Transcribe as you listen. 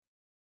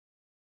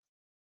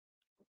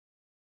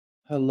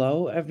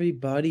Hello,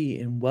 everybody,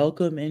 and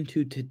welcome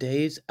into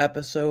today's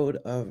episode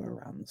of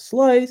Around the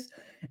Slice.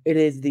 It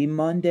is the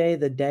Monday,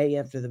 the day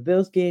after the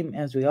Bills game.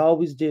 As we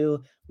always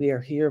do, we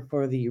are here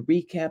for the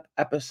recap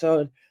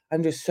episode.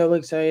 I'm just so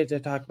excited to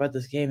talk about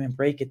this game and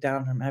break it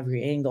down from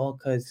every angle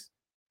because,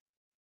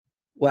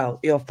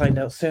 well, you'll find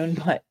out soon.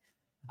 But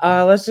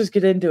let's just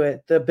get into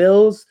it. The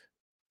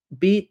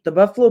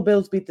Buffalo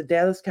Bills beat the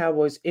Dallas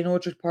Cowboys in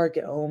Orchard Park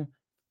at home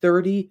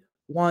 31-10.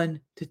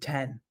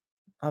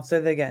 I'll say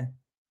that again.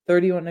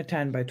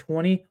 31-10 by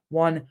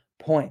 21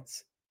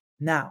 points.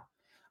 Now,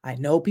 I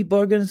know people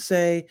are going to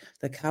say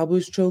the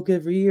Cowboys choke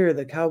every year.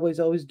 The Cowboys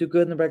always do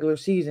good in the regular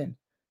season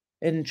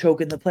and choke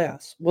in the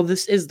playoffs. Well,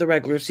 this is the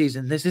regular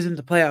season. This isn't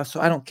the playoffs,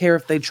 so I don't care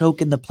if they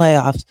choke in the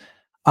playoffs.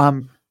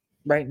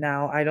 Right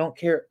now, I don't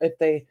care if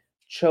they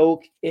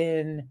choke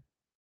in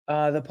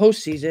the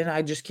postseason.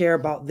 I just care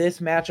about this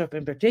matchup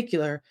in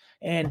particular.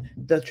 And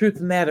the truth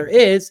of the matter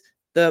is,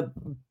 the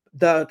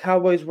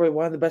Cowboys were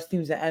one of the best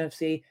teams in the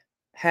NFC.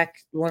 Heck,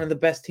 one of the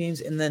best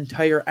teams in the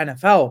entire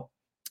NFL.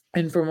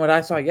 And from what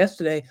I saw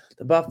yesterday,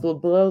 the Buffalo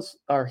Bills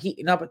are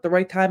heating up at the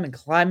right time and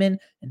climbing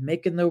and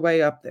making their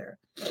way up there.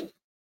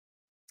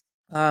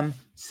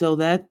 So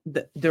that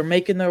they're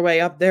making their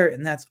way up there,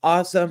 and that's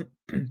awesome.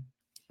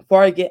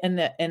 Before I get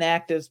into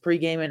inactives,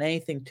 pregame, and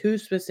anything too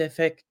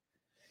specific,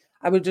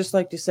 I would just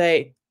like to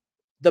say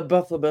the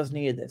Buffalo Bills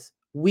needed this.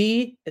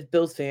 We, as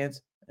Bills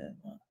fans,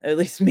 at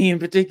least me in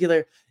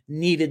particular,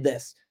 needed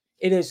this.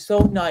 It is so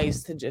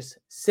nice to just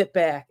sit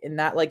back and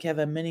not like have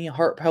a mini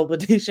heart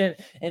palpitation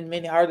and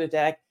mini heart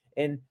attack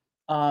and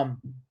what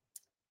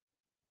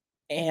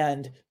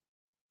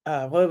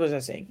was I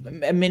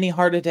saying? A mini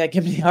heart attack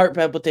and mini heart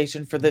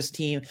palpitation for this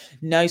team.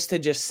 Nice to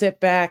just sit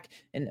back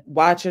and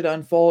watch it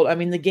unfold. I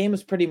mean, the game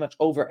was pretty mumuch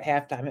over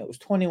at halftime. It was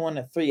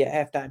 21-3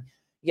 at halftime.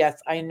 Yes,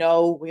 I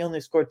know we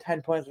only scored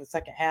 10 points in the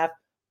second half,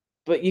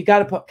 but you got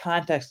to put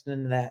context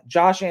into that.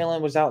 Josh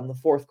Allen was out in the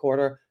fourth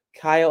quarter.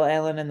 Kyle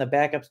Allen and the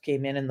backups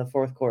came in the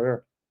fourth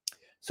quarter.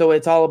 So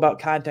it's all about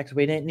context.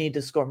 We didn't need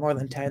to score more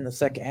than 10 in the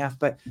second half,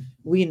 but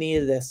we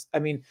needed this. I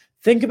mean,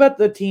 think about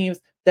the teams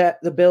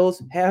that the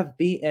Bills have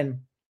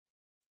beaten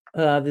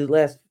the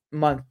last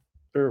month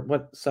or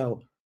what.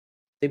 So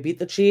they beat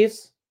the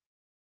Chiefs,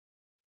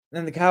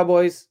 then the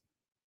Cowboys.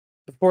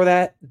 Before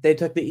that, they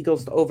took the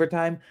Eagles to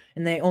overtime,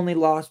 and they only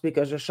lost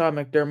because of Sean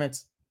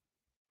McDermott's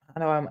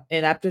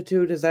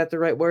ineptitude. Is that the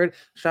right word?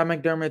 Sean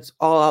McDermott's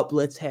all-out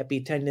blitz happy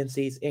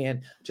tendencies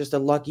and just a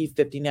lucky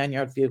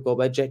 59-yard field goal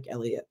by Jake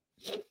Elliott.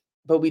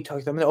 But we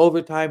took them to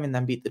overtime and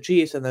then beat the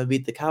Chiefs and then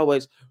beat the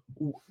Cowboys.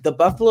 The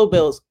Buffalo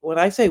Bills, when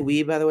I say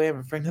we, by the way, I'm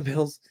referring to the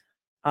Bills,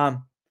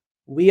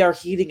 we are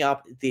heating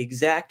up at the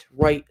exact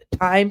right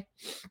time.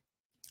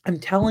 I'm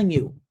telling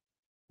you,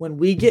 when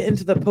we get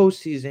into the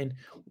postseason,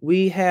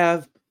 we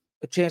have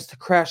a chance to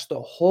crash the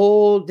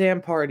whole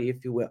damn party,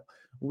 if you will.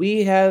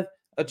 We have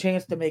a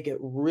chance to make it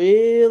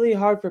really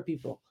hard for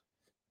people,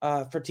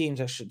 for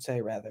teams, I should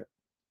say, rather.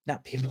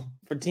 Not people,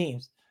 for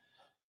teams.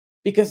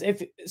 Because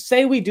if,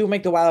 say we do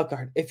make the wild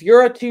card, if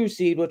you're a 2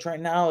 seed, which right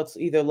now it's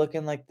either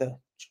looking like the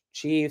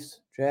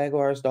Chiefs,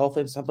 Jaguars,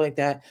 Dolphins, something like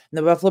that, and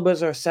the Buffalo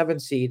Bills are a 7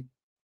 seed,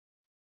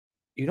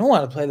 you don't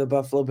want to play the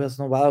Buffalo Bills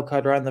in the wild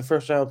card round in the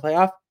first round of the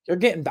playoff. You're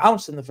getting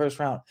bounced in the first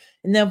round.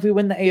 And then if we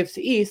win the AFC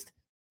East,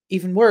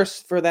 even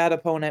worse for that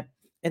opponent.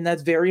 And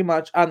that's very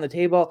much on the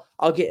table.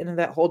 I'll get into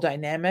that whole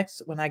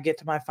dynamics when I get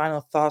to my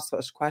final thoughts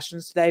 /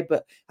 questions today.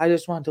 But I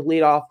just wanted to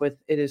lead off with,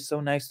 it is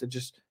so nice to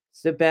just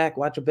sit back,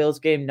 watch a Bills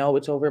game, know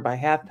it's over by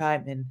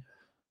halftime, and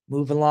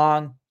move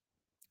along.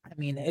 I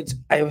mean,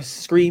 I was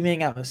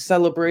screaming, I was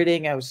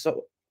celebrating, I was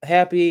so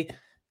happy.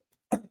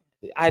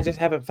 I just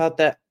haven't felt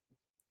that,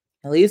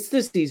 at least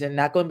this season,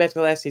 not going back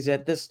to last season,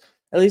 at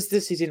least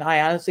this season,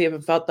 I honestly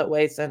haven't felt that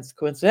way since,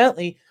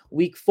 coincidentally,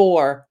 week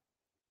 4,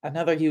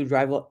 another huge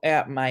rival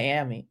at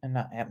Miami. And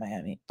not at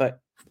Miami, but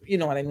you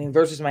know what I mean,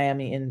 versus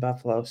Miami in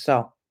Buffalo.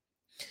 So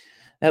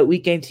that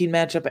week 18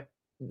 matchup,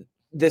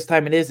 this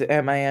time it is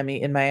at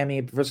Miami, in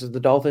Miami versus the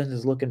Dolphins,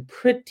 is looking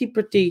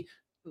pretty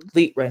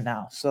elite right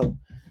now. So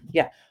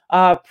yeah.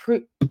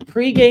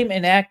 Pre-game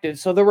inactive.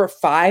 So there were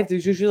 5.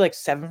 There's usually like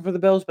 7 for the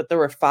Bills, but there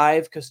were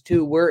 5 because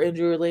 2 were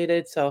injury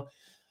related. So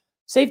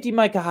safety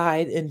Micah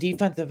Hyde and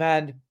defensive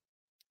end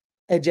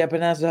Edge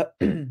Epinesa.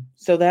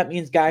 So that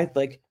means guys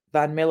like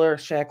Von Miller,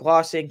 Shaq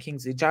Lawson,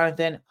 Kingsley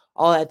Jonathan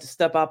all had to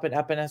step up in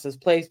Epinesa's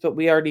place, but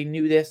we already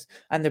knew this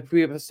on the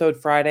pre-episode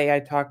Friday.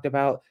 I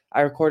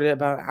recorded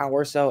about an hour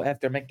or so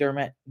after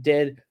McDermott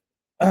did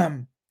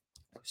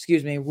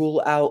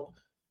rule out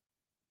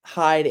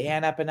Hyde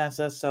and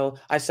Epinesa. So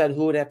I said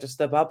who would have to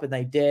step up, and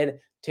they did.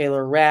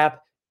 Taylor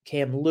Rapp,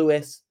 Cam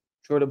Lewis,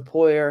 Jordan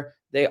Poyer,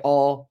 they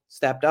all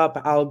stepped up.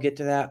 I'll get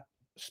to that.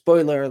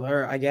 Spoiler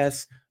alert, I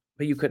guess,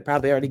 but you could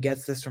probably already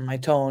guess this from my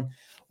tone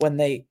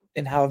and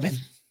how I've been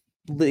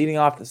leading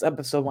off this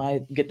episode when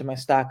I get to my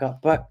stock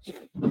up. But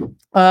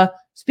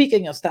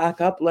speaking of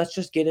stock up, let's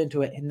just get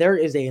into it. And there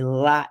is a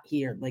lot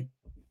here. Like,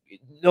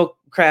 no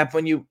crap,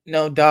 when you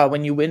win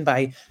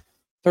by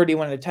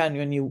 31-10,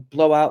 when you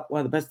blow out one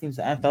of the best teams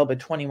in the NFL by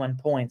 21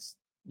 points,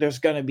 there's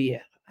going to be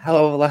hell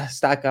of a lot of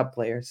stock up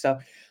players. So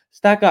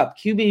stock up,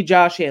 QB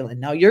Josh Allen.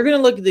 Now you're gonna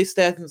look at these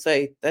stats and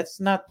say, that's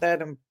not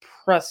that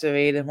impressive,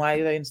 Aiden. Why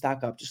are they in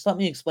stock up? Just let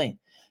me explain.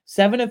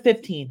 7 of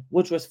 15,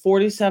 which was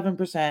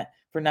 47%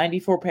 for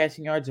 94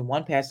 passing yards and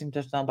 1 passing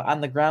touchdown, but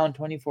on the ground,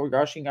 24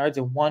 rushing yards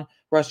and 1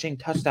 rushing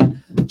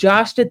touchdown.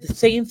 Josh did the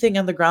same thing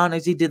on the ground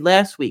as he did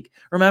last week.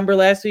 Remember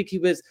last week he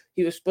was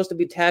supposed to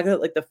be tagged at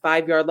like the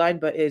 5-yard line,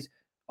 but his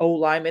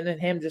O-lineman and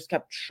him just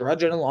kept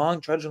trudging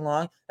along.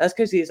 That's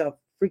because he's a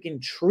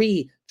freaking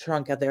tree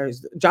trunk out there.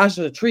 Josh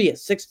is a tree at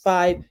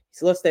 6'5".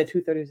 He's listed at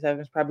 237.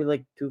 It's probably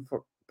like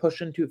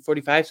pushing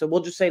 245. So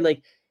we'll just say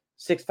like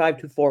 6'5",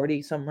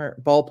 240, somewhere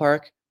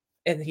ballpark.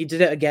 And he did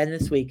it again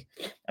this week.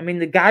 I mean,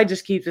 the guy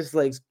just keeps his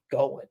legs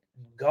going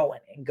and going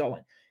and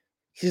going.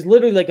 He's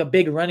literally like a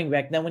big running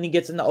back. Then when he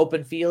gets in the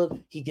open field,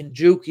 he can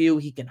juke you,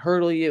 he can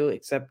hurdle you,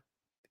 except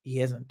he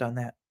hasn't done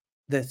that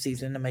this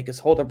season to make us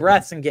hold our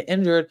breaths and get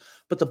injured.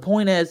 But the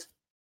point is,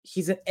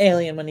 he's an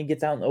alien when he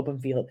gets out in the open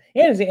field.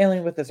 And he's an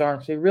alien with his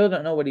arms, so you really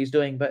don't know what he's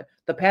doing. But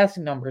the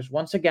passing numbers,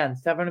 once again,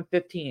 7 of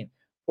 15,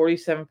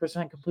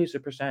 47%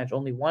 completion percentage,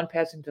 only 1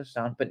 passing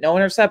touchdown, but no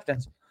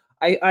interceptions.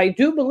 I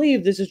do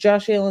believe this is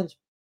Josh Allen's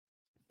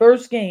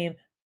first game.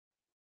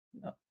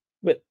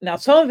 But now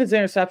some of his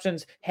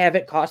interceptions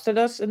haven't costed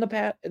us in the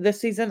past this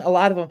season. A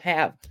lot of them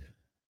have.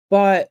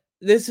 But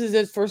this is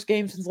his first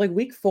game since like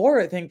week 4,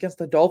 I think, against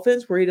the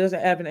Dolphins, where he doesn't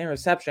have an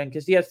interception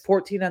because he has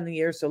 14 on the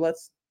year. So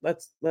let's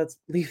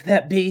leave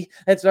that be.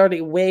 That's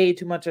already way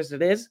too much as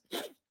it is.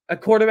 A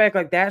quarterback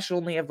like that should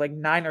only have like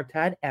 9 or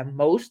 10 at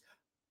most.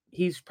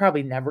 He's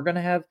probably never going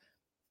to have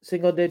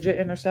single-digit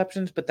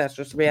interceptions, but that's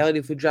just the reality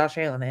of who Josh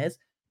Allen is.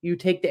 You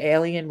take the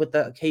alien with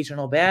the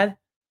occasional bad.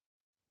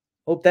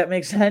 Hope that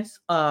makes sense.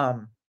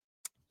 But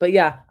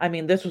yeah, I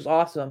mean, this was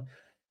awesome.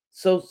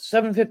 So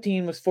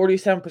 7-15 was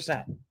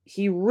 47%.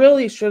 He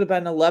really should have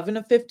been 11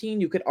 of 15.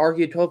 You could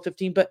argue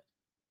 12-15, but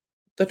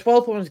the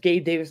 12th one was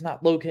Gabe Davis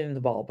not locating the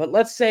ball. But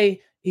let's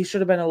say he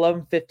should have been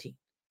 11-15.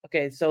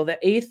 Okay, so the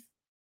 8th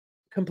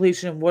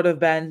completion would have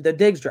been the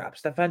Diggs drop.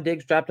 Stephon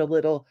Diggs dropped a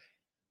little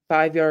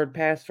 5-yard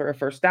pass for a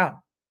first down.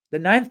 The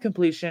 9th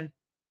completion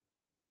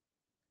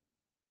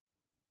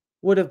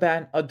would have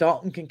been a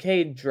Dalton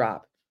Kincaid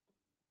drop.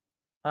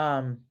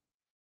 The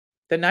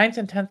 9th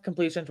and 10th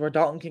completions were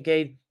Dalton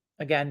Kincaid.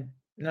 Again,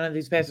 none of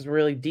these passes were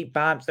really deep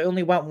bombs. They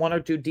only went 1 or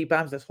 2 deep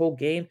bombs this whole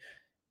game.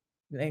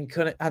 And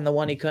couldn't on the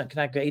one he couldn't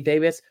connect Gabe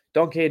Davis.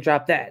 Dalton Kincaid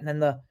dropped that. And then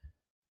the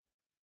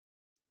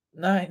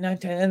 9,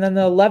 10, and then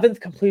the 11th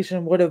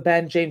completion would have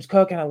been James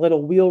Cook on a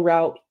little wheel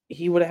route.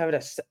 He would have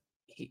had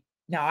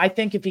now, I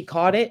think if he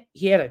caught it,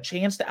 he had a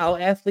chance to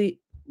out-athlete,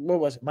 what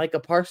was it, Micah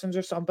Parsons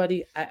or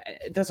somebody?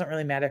 It doesn't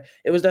really matter.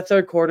 It was the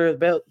third quarter.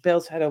 The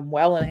Bills had him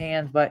well in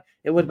hand, but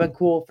it would have been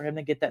cool for him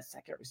to get that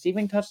second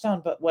receiving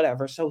touchdown, but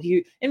whatever. So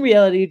in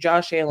reality,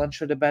 Josh Allen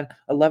should have been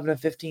 11 of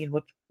 15,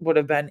 which would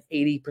have been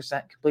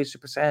 80%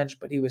 completion percentage,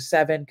 but he was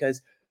 7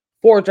 because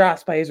 4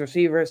 drops by his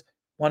receivers,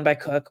 1 by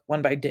Cook,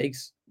 1 by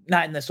Diggs.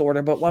 Not in this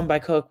order, but 1 by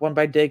Cook, 1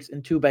 by Diggs,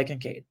 and 2 by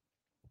Kincaid.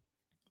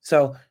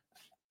 So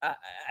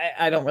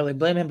I don't really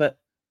blame him, but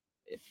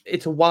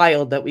it's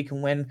wild that we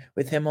can win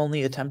with him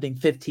only attempting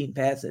 15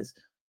 passes.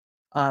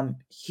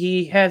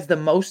 He has the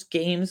most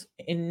games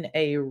in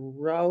a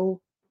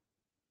row.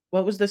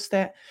 What was the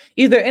stat?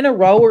 Either in a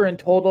row or in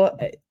total.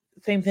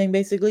 Same thing,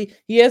 basically.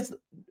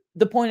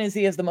 The point is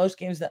he has the most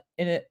games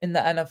in the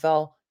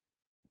NFL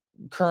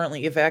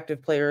currently if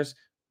active players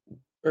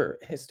or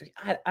history.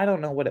 I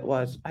don't know what it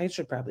was. I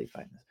should probably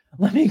find this.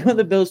 Let me go to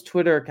the Bills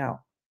Twitter account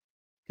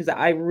because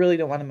I really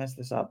don't want to mess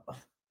this up.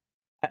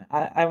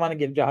 I want to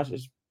give Josh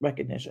his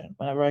recognition.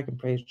 Whenever I can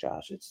praise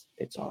Josh,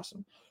 it's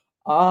awesome.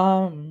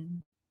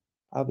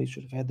 Probably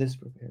should have had this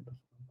prepared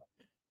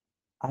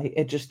before.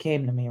 It just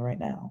came to me right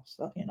now,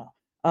 so you know.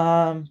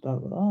 Blah, blah,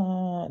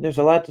 blah. There's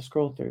a lot to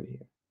scroll through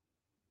here.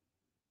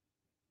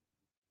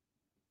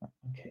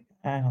 Okay,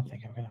 I don't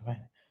think I'm gonna find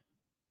it.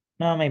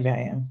 No, maybe I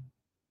am.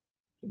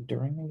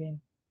 During the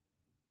game?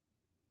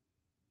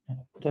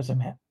 It doesn't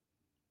matter.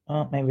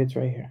 Oh, maybe it's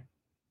right here.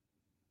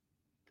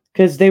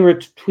 Because they were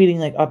tweeting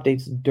like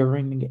updates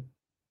during the game.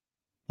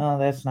 Oh,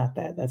 that's not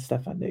that. That's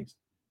Stephon Diggs.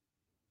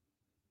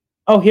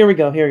 Oh, here we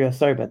go.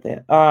 Sorry about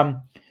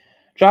that.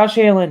 Josh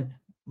Allen,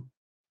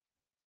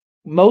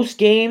 most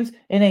games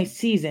in a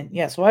season.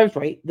 Yeah, so I was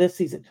right. This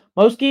season.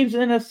 Most games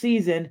in a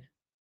season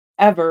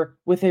ever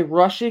with a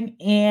rushing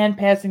and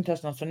passing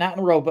touchdown. So not in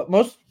a row, but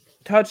most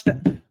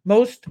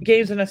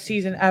games in a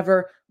season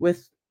ever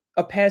with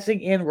a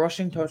passing and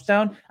rushing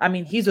touchdown. I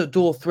mean, he's a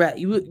dual threat.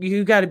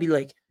 You got to be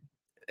like,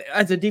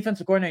 as a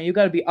defensive coordinator, you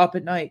got to be up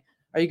at night.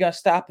 Are you going to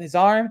stop his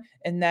arm?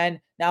 And then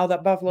now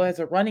that Buffalo has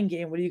a running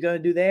game, what are you going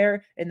to do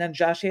there? And then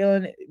Josh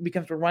Allen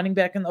becomes a running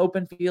back in the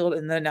open field.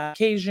 And then on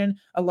occasion,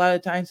 a lot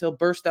of times he'll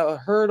burst out a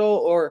hurdle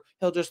or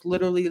he'll just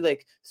literally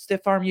like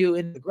stiff arm you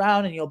in the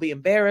ground and you'll be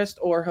embarrassed,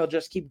 or he'll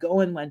just keep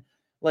going when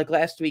like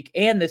last week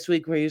and this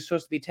week where he's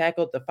supposed to be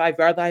tackled at the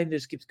 5-yard line and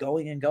just keeps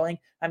going and going.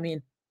 I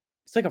mean,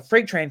 it's like a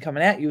freight train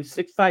coming at you,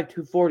 6'5",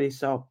 240.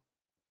 So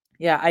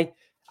yeah,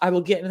 I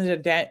will get into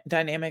the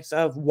dynamics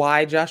of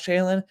why Josh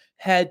Allen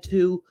had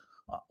to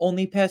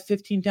only pass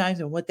 15 times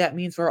and what that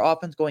means for our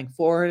offense going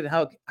forward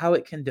and how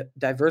it can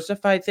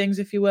diversify things,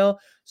 if you will.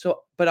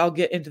 So, but I'll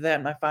get into that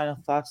in my final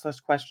thoughts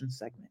 / questions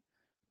segment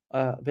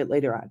a bit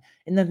later on.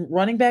 And then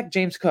running back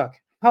James Cook.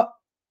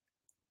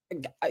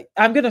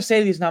 I'm going to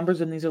say these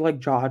numbers, and these are like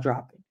jaw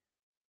dropping.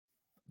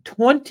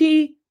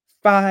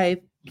 25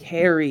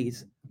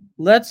 carries.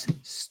 Let's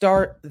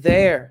start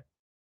there.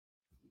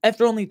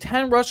 After only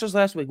 10 rushes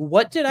last week,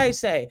 what did I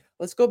say?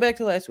 Let's go back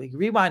to last week.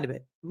 Rewind a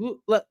bit.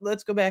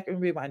 Let's go back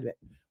and rewind a bit.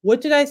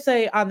 What did I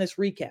say on this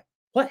recap?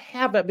 What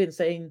have I been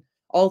saying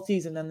all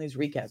season on these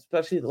recaps,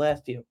 especially the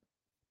last few,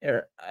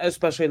 or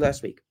especially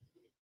last week?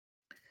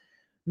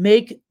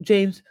 Make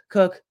James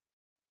Cook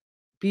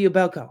be a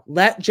bell cow.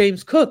 Let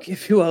James Cook,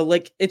 if you will.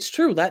 Like, it's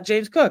true. Let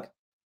James Cook.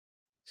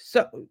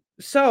 So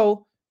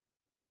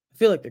I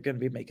feel like they're going to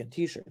be making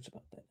t-shirts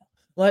about that.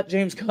 Let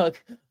James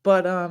Cook.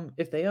 But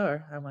if they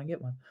are, I want to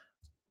get one.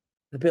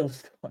 The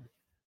Bills one.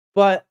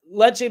 But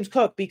let James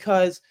Cook,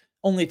 because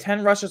only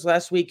 10 rushes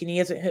last week, and he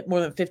hasn't hit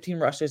more than 15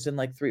 rushes in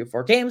like 3 or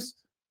 4 games.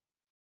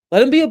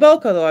 Let him be a bell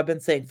cow, though, I've been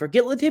saying.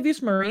 Forget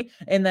Latavius Murray,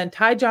 and then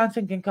Ty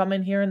Johnson can come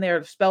in here and there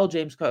to spell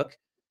James Cook.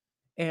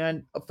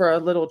 And for a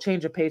little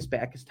change of pace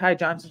back, because Ty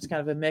Johnson's kind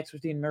of a mix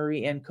between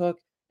Murray and Cook,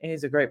 and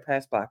he's a great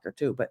pass blocker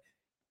too.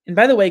 And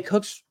by the way,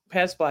 Cook's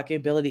pass blocking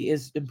ability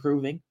is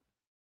improving.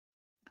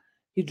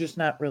 He's just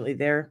not really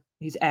there.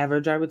 He's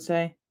average, I would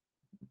say.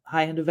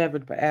 High end of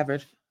average, but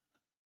average.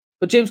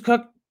 But James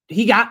Cook,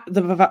 he got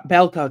the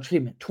bell cow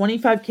treatment.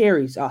 25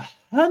 carries,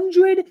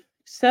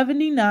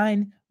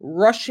 179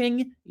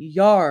 rushing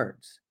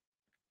yards.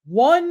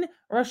 1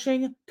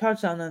 rushing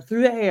touchdown, then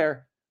through the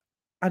air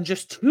on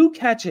just 2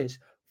 catches,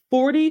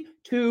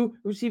 42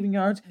 receiving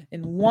yards,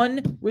 and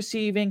 1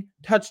 receiving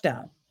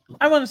touchdown.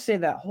 I want to say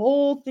that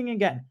whole thing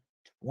again.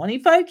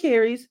 25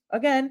 carries,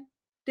 again,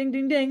 ding,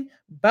 ding, ding,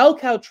 bell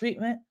cow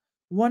treatment,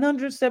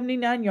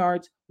 179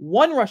 yards,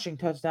 1 rushing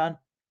touchdown,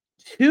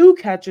 2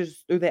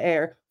 catches through the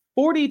air,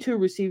 42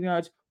 receiving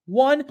yards,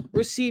 1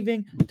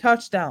 receiving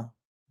touchdown.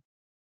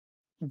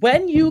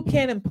 When you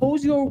can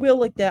impose your will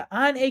like that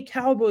on a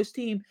Cowboys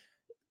team,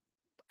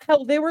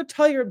 hell, they were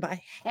tired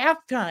by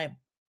halftime.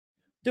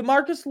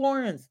 DeMarcus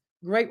Lawrence,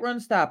 great run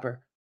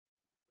stopper.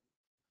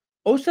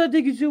 Osa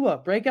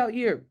Digizua, breakout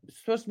year.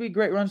 Supposed to be a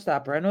great run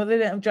stopper. I know they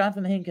didn't have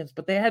Jonathan Hankins,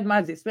 but they had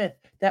Mozzie Smith.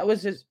 That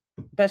was his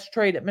best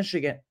trade at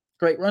Michigan.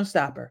 Great run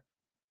stopper.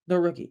 The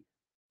rookie.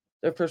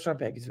 Their first round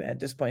pick is at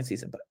this point in the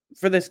season, but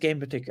for this game in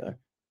particular.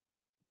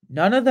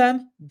 None of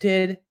them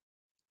did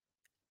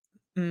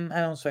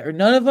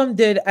none of them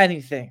did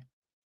anything.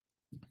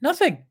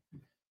 Nothing.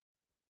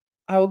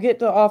 I will get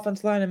to the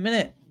offense line in a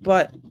minute,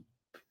 but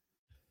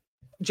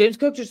James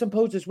Cook just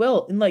imposed his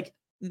will. And like,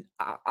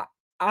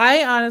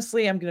 I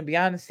honestly, I'm going to be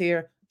honest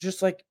here,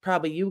 just like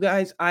probably you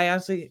guys, I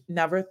honestly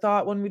never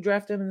thought when we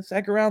drafted him in the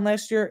second round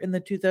last year in the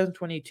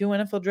 2022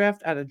 NFL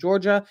draft out of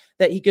Georgia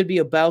that he could be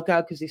a bell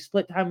cow because he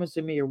split time with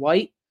Zamir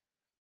White,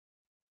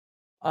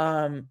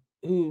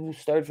 who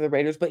started for the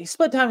Raiders, but he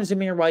split time with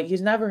Zamir White.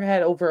 He's never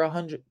had over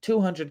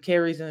 200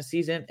 carries in a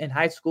season in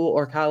high school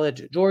or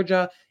college at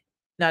Georgia,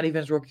 not even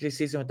his rookie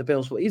season with the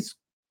Bills. Well, he's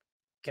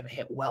going to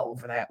hit well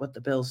over that with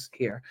the Bills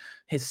here,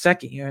 his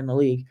second year in the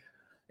league.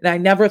 And I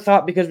never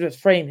thought because of his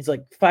frame, he's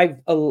like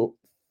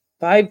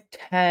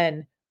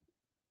 5'10",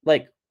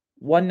 like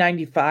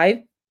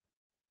 195.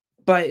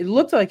 But it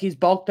looks like he's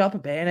bulked up a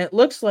bit, and it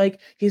looks like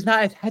he's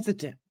not as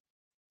hesitant.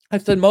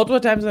 I've said multiple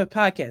times on the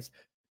podcast,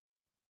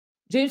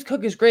 James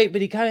Cook is great,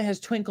 but he kind of has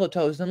twinkle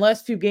toes. In the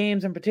last few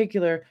games in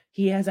particular,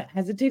 he hasn't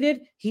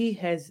hesitated. He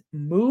has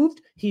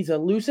moved. He's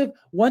elusive.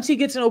 Once he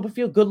gets an open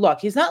field, good luck.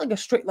 He's not like a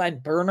straight line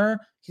burner.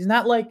 He's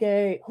not like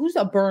who's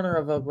a burner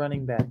of a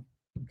running back?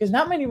 Because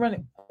not many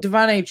running,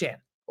 Devon Achane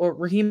or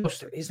Raheem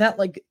Mostert. He's not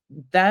like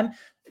them.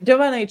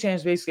 Devon Achane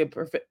is basically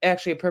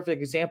a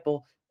perfect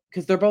example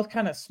because they're both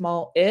kind of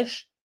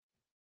small-ish.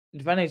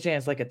 Devon Achane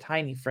is like a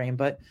tiny frame,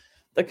 but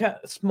they're kind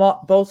of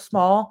small, both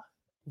small.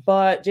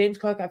 But James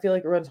Cook, I feel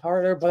like it runs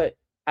harder, but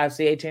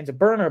obviously Achane's a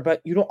burner,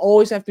 but you don't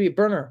always have to be a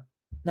burner.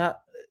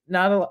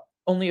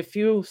 Only a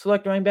few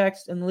select running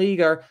backs in the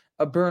league are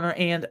a burner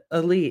and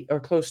elite or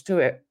close to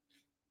it.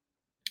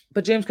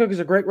 But James Cook is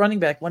a great running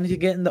back. When you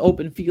get in the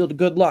open field,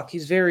 good luck.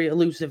 He's very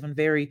elusive and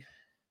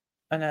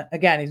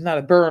again, he's not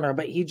a burner,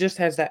 but he just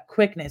has that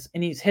quickness,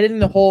 and he's hitting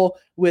the hole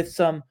with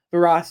some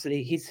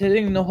veracity. He's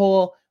hitting the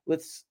hole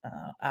with,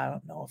 I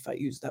don't know if I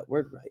used that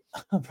word right.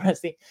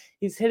 Presley.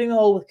 He's hitting the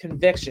hole with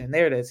conviction.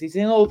 There it is. He's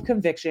hitting the hole with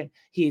conviction.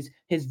 His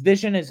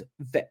vision is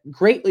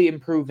greatly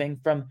improving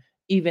from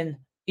even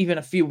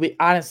a few weeks,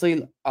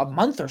 honestly, a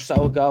month or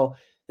so ago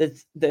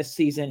this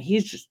season.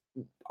 He's just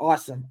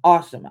awesome.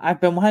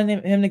 I've been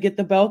wanting him to get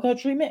the bell cow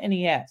treatment, and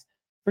he has.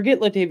 Forget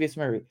Latavius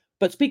Murray.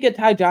 But speak of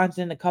Ty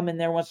Johnson to come in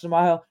there once in a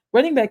while.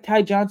 Running back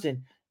Ty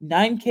Johnson,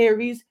 9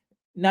 carries,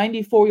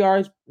 94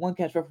 yards, 1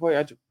 catch for 4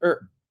 yards.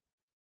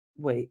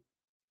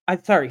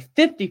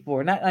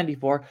 54, not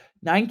 94.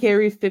 9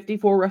 carries,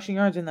 54 rushing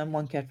yards, and then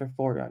 1 catch for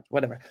 4 yards,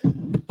 whatever.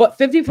 But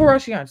 54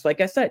 rushing yards. Like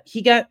I said,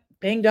 he got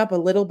banged up a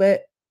little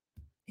bit.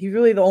 He's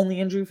really the only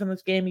injury from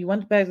this game. He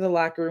went back to the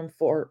locker room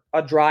for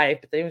a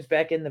drive, but then he was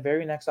back in the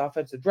very next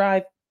offensive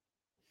drive.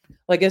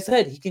 Like I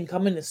said, he can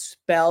come in and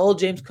spell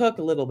James Cook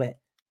a little bit.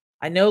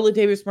 I know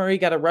Latavius Murray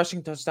got a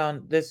rushing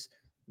touchdown this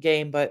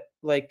game, but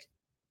like,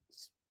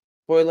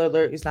 spoiler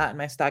alert, he's not in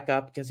my stack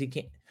up because he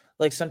can't.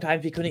 Like,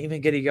 sometimes he couldn't even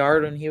get a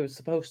yard when he was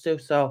supposed to.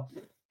 So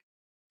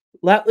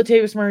let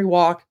Latavius Murray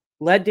walk.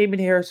 Let David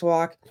Harris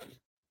walk.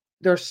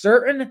 There's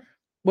certain.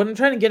 What I'm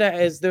trying to get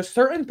at is there's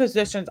certain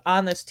positions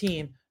on this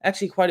team,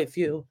 actually quite a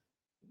few,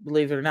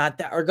 believe it or not,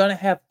 that are going to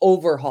have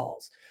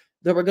overhauls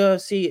that we're going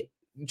to see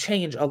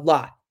change a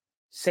lot.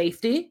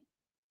 Safety.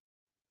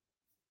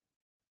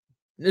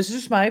 This is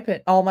just my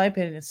opinion. All my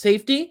opinion.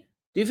 Safety,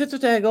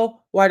 defensive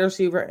tackle, wide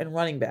receiver, and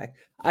running back.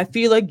 I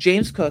feel like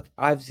James Cook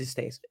obviously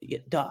stays. Yeah,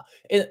 duh.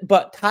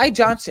 But Ty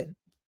Johnson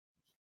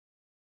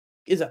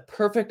is a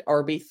perfect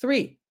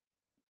RB3.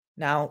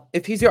 Now,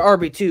 if he's your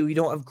RB2, you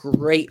don't have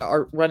great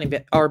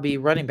RB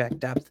running back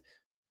depth.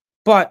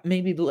 But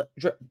maybe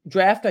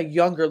draft a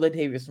younger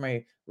Latavius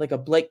Murray, like a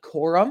Blake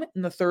Corum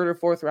in the 3rd or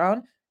 4th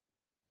round,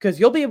 because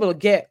you'll be able to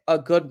get a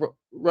good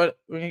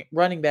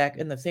running back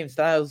in the same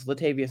style as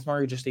Latavius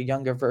Murray, just a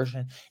younger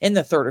version in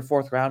the 3rd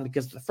or 4th round,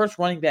 because the first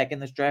running back in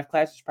this draft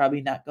class is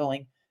probably not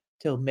going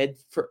till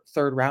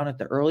mid-3rd round at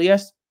the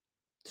earliest.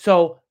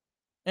 So,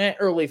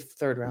 early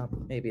 3rd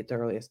round, maybe at the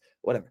earliest,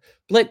 whatever.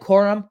 Blake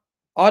Corum,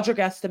 Audric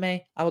Estime.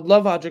 I would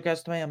love Audric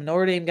Estime. I'm a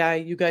Notre Dame guy.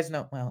 You guys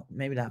know, well,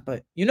 maybe not,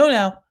 but you know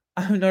now,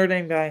 I'm a Notre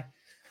Dame guy.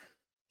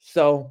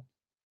 So,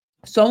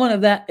 someone of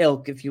that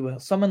ilk, if you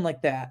will. Someone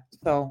like that.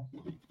 So,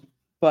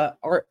 but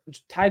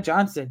Ty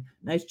Johnson,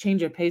 nice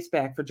change of pace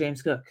back for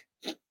James Cook.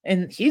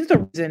 And he's the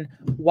reason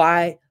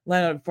why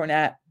Leonard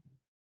Fournette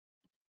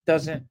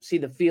doesn't see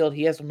the field.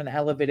 He hasn't been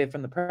elevated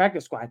from the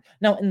practice squad.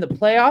 Now, in the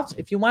playoffs,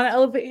 if you want to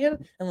elevate him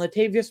and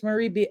Latavius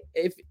Murray,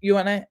 if you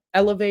want to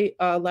elevate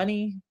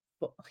Lenny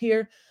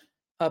here,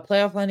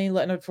 playoff Lenny,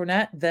 Leonard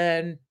Fournette,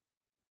 then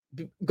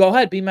go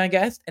ahead, be my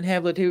guest, and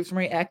have Latavius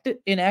Murray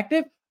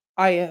inactive.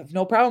 I have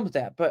no problem with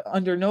that. But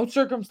under no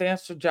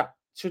circumstance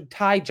should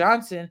Ty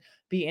Johnson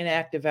be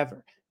inactive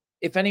ever.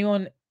 If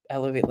anyone,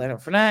 elevate Leonard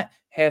Fournette,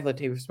 have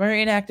Latavius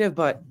Murray inactive,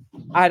 but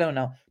I don't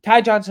know.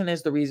 Ty Johnson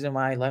is the reason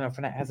why Leonard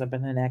Fournette hasn't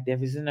been inactive.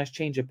 He's a nice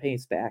change of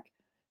pace back,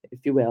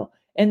 if you will.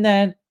 And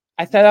then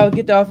I thought I would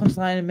get the offense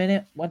line in a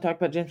minute. Want to talk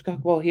about James Cook?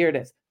 Well, here it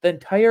is. The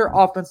entire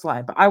offense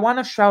line. But I want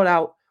to shout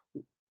out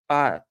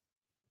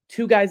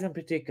 2 guys in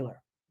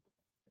particular.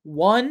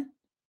 One,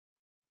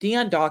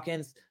 Deion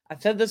Dawkins.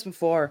 I've said this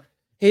before.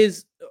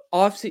 His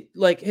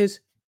his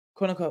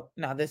quote unquote.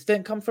 Now, this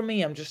didn't come from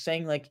me. I'm just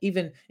saying, like,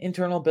 even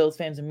internal Bills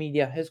fans and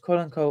media, his quote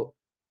unquote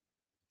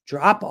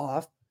drop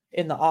off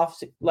in the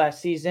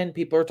last season.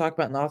 People are talking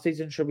about in the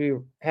offseason, should we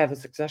have a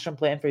succession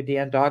plan for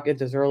Deion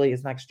Dawkins as early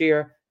as next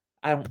year?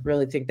 I don't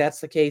really think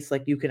that's the case.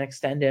 Like, you can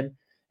extend him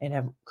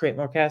and create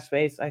more cap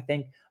space. I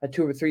think a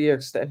 2 or 3 year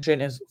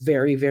extension is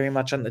very, very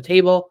much on the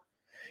table.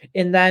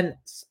 And then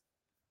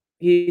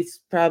he's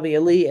probably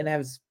elite and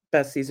has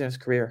best season of his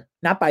career.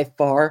 Not by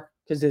far,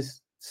 because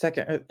his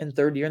 2nd and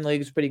 3rd year in the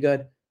league is pretty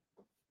good.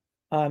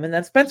 And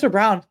then Spencer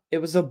Brown. It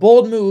was a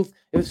bold move.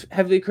 It was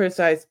heavily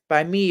criticized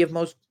by me of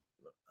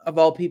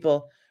all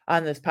people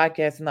on this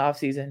podcast in the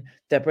offseason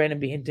that Brandon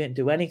Beane didn't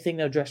do anything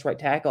to address right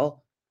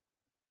tackle.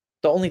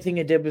 The only thing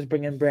he did was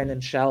bring in Brandon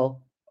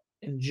Shell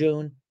in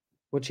June,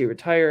 which he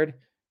retired.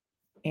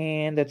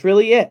 And that's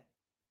really it.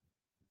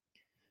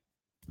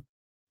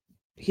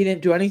 He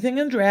didn't do anything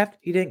in the draft.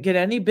 He didn't get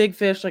any big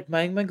fish like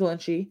Mike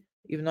McGlinchey,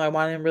 even though I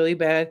wanted him really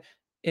bad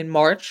in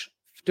March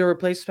to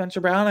replace Spencer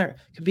Brown or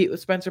compete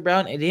with Spencer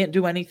Brown. And he didn't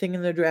do anything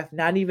in the draft,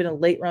 not even a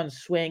late round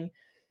swing.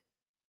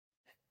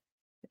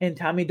 And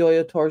Tommy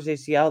Doyle tore his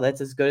ACL. That's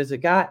as good as it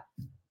got.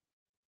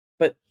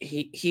 But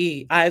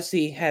he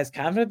obviously has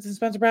confidence in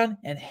Spencer Brown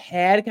and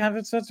had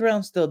confidence in Spencer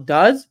Brown, still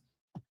does.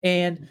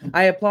 And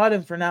I applaud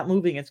him for not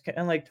moving. It's kind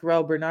of like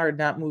Terrell Bernard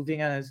not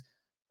moving on his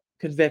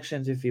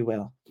convictions, if you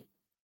will.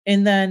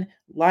 And then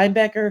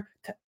linebacker,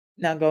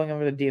 now going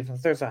over the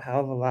defense, there's a heck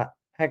of a lot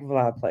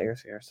of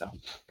players here. So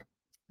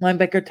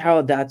linebacker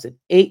Tyrell Dodson,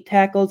 8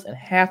 tackles and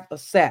half a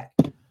sack.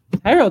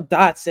 Tyrell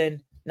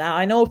Dodson, now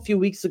I know a few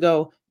weeks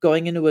ago,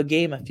 going into a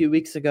game a few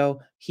weeks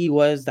ago, he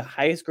was the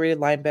highest graded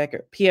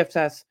linebacker,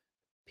 PFF,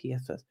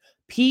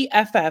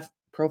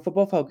 Pro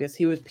Football Focus.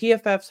 He was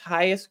PFF's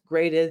highest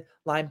graded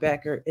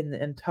linebacker in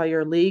the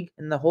entire league,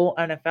 in the whole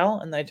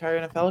NFL, in the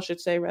entire NFL, I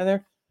should say,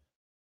 rather.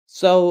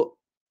 So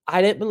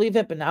I didn't believe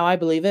it, but now I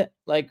believe it.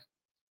 Like,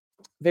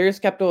 very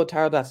skeptical of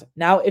Tyrell Dodson.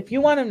 Now, if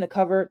you want him to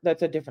cover,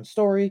 that's a different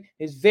story.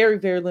 He's very,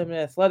 very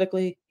limited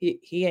athletically.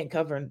 He ain't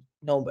covering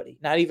nobody,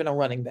 not even a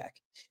running back.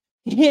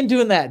 He ain't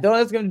doing that. Don't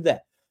ask him to do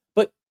that.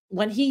 But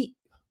when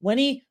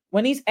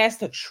he's asked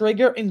to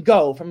trigger and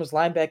go from his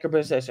linebacker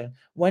position,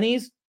 when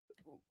he's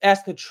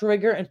asked to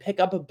trigger and pick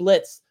up a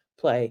blitz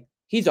play,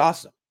 he's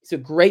awesome. He's a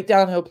great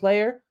downhill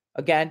player.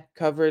 Again,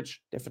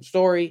 coverage, different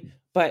story.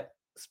 But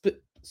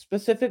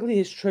specifically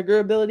his trigger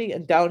ability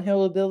and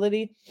downhill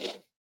ability,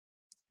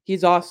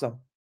 he's awesome.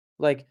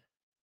 Like,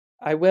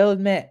 I will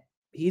admit,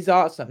 He's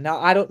awesome. Now,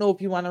 I don't know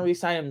if you want to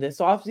re-sign him this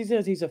offseason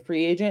as he's a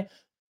free agent.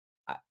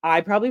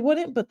 I probably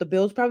wouldn't, but the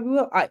Bills probably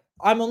will.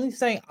 I'm only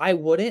saying I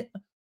wouldn't.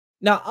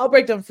 Now, I'll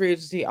break down free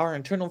agency, our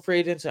internal free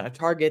agents and our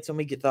targets when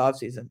we get to the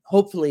offseason.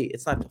 Hopefully,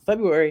 it's not till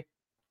February.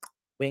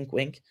 Wink,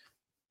 wink.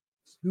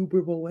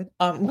 Super Bowl win.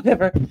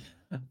 Whatever.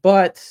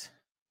 But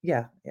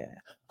yeah.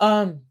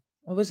 What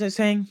was I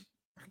saying?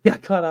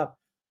 Got caught up.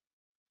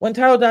 When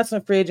Tyrell Dotson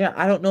a free agent,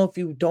 I don't know if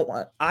you don't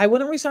want. I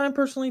wouldn't resign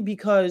personally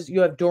because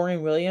you have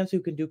Dorian Williams who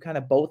can do kind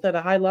of both at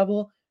a high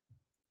level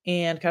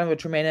and kind of a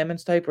Tremaine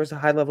Edmonds type where it's a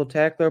high level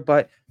tackler.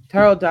 But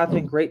Tyrell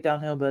Dotson, great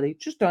downhill buddy.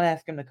 Just don't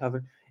ask him to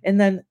cover. And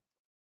then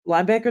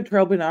linebacker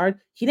Terrell Bernard,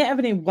 he didn't have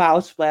any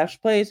wow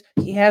splash plays.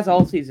 He has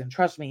all season.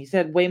 Trust me. He's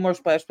had way more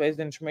splash plays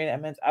than Tremaine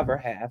Edmonds ever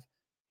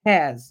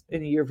has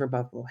in a year for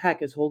Buffalo. Heck,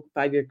 his whole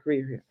 5-year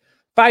career here.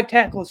 5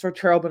 tackles for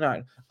Terrell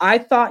Bernard. I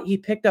thought he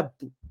picked up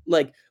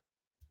like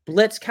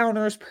blitz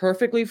counters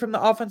perfectly from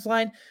the offense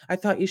line. I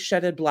thought he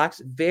shedded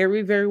blocks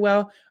very, very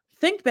well.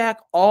 Think back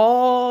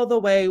all the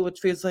way, which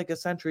feels like a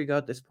century ago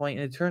at this point,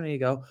 an eternity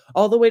ago,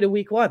 all the way to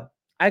week 1.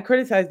 I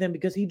criticized him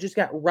because he just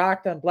got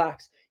rocked on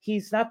blocks.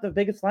 He's not the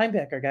biggest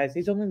linebacker, guys.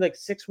 He's only like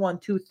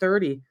 6'1",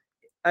 230.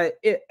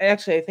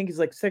 Actually, I think he's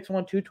like 6'1",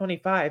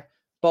 225.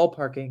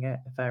 Ballparking it,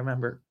 if I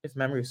remember, if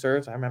memory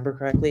serves, I remember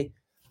correctly.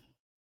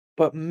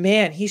 But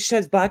man, he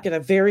sheds block at a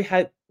very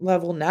high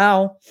level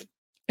now.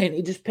 And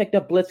he just picked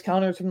up blitz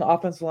counters from the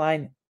offensive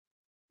line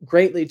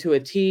greatly to a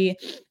T.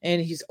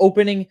 And he's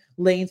opening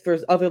lanes for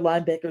his other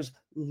linebackers.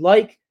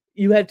 Like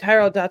you had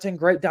Tyrell Dotson,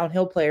 great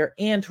downhill player,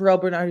 and Terrell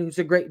Bernard, who's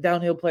a great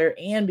downhill player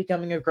and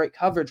becoming a great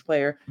coverage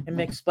player and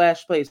makes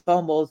splash plays,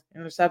 fumbles,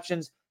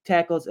 interceptions,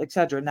 tackles,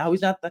 etc. Now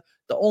he's not the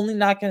only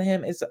knock on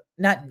him is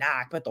not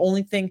knock, but the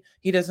only thing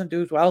he doesn't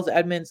do as well as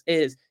Edmonds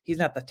is he's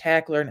not the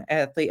tackler and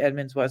athlete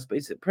Edmonds was, but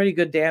he's a pretty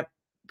damn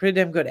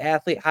good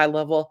athlete, high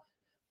level.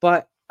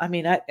 But I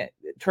mean,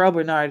 Terrell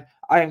Bernard,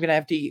 I am going to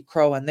have to eat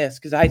crow on this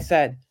because I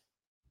said,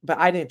 but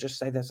I didn't just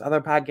say this. Other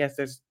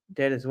podcasters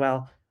did as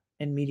well,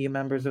 and media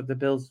members of the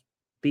Bills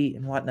beat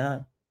and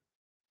whatnot,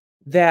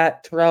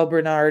 that Terrell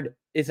Bernard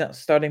isn't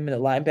starting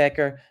middle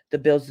linebacker. The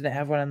Bills didn't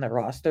have one on their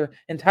roster.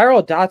 And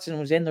Tyrell Dotson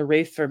was in the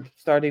race for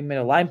starting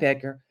middle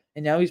linebacker,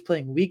 and now he's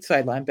playing weak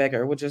side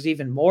linebacker, which is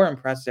even more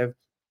impressive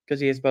because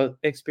he has both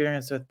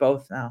experience with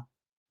both now.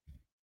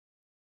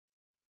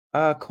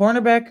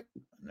 Cornerback.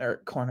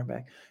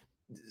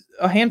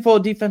 A handful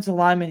of defensive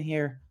linemen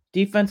here.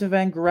 Defensive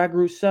end Greg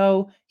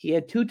Rousseau. He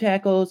had 2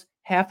 tackles,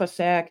 half a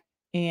sack,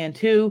 and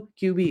 2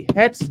 QB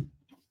hits.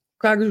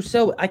 Greg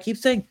Rousseau, I keep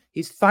saying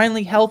he's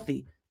finally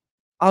healthy.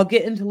 I'll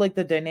get into like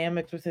the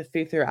dynamics with his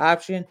 5th-year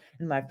option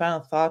and my final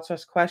thoughts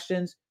as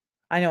questions.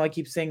 I know I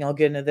keep saying I'll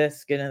get into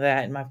this, get into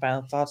that in my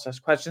final thoughts as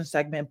questions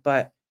segment,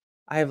 but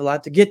I have a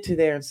lot to get to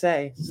there and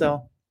say.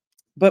 So,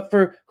 but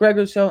for Greg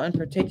Rousseau in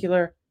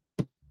particular,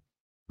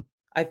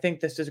 I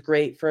think this is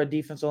great for a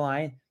defensive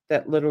line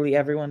that literally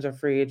everyone's a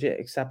free agent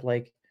except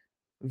like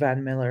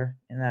Von Miller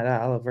and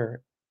that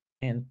Oliver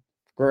and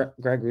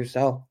Greg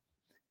Rousseau.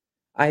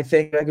 I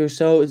think Greg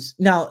Rousseau is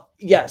now,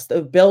 yes,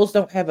 the Bills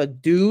don't have a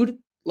dude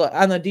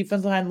on the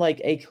defensive line like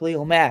a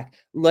Khalil Mack,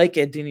 like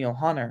a Daniel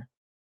Hunter,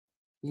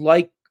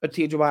 like a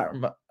T.J. Watt,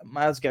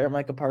 Myles Garrett,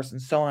 Micah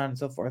Parsons, so on and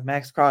so forth.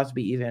 Max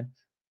Crosby, even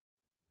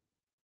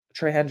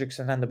Trey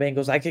Hendrickson on the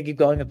Bengals. I could keep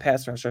going with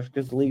pass rushers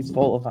because the league's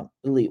full of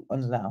elite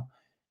ones now.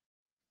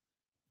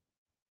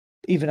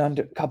 Even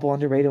a couple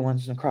underrated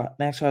ones in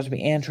Max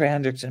Crosby and Trey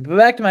Hendrickson. But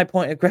back to my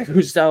point of Greg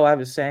Rousseau, I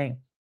was saying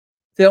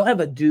they don't have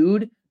a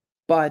dude,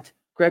 but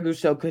Greg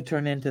Rousseau could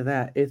turn into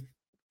that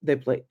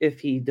if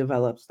he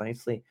develops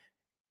nicely.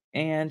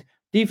 And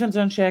defense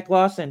on Shaq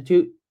Lawson,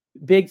 2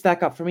 big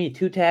stack up for me,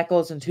 2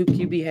 tackles and 2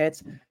 QB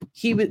hits.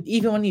 He was,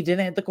 even when he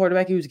didn't hit the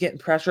quarterback, he was getting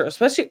pressure,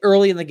 especially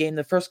early in the game.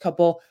 The first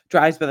couple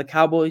drives by the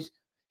Cowboys,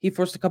 he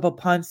forced a couple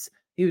punts.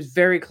 He was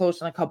very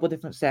close on a couple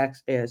different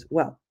sacks as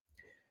well.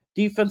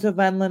 Defensive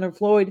end Leonard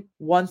Floyd,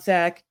 1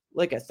 sack.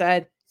 Like I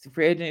said, he's a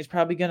free agent. He's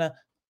probably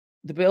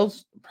the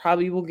Bills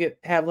probably will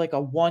have like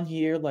a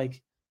 1-year,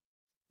 like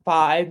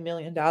 $5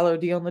 million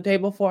deal on the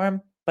table for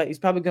him, but he's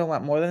probably going to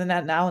want more than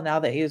that now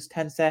that he has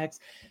 10 sacks.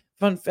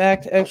 Fun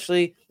fact,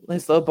 actually,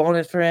 nice little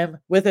bonus for him.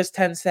 With his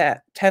 10th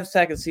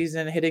sack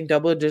season, hitting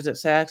double-digit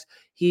sacks,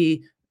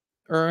 he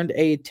earned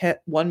a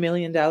 $1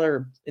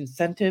 million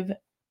incentive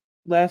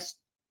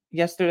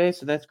yesterday,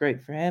 so that's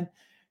great for him.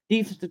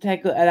 Defensive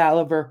tackle Ed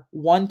Oliver,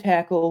 1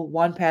 tackle,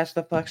 1 pass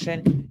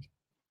deflection.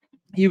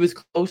 He was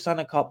close on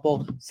a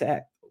couple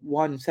sack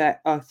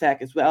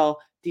as well.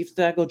 Defensive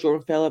tackle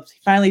Jordan Phillips. He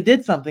finally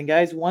did something,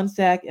 guys. 1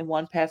 sack and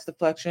 1 pass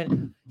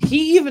deflection.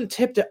 He even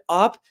tipped it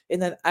up,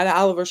 and then Ed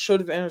Oliver should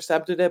have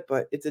intercepted it,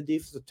 but it's a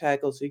defensive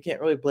tackle, so you can't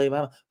really blame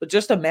him. But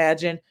just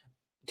imagine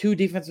 2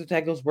 defensive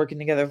tackles working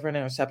together for an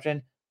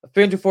interception. A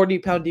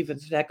 340-pound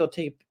defensive tackle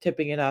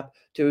tipping it up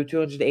to a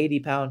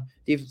 280-pound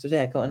defensive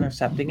tackle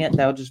intercepting it.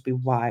 That would just be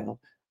wild.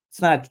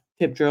 It's not a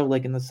tip drill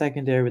like in the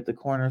secondary with the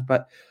corners,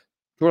 but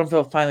Jordan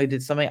Phillips finally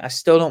did something. I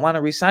still don't want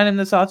to re-sign him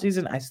this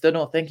offseason. I still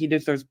don't think he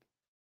deserves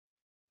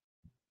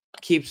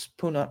keeps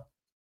Puna.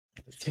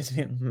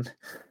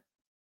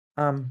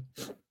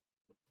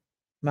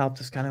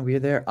 Mouth is kind of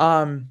weird there.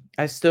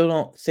 I still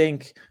don't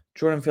think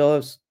Jordan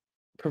Phillips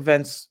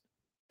prevents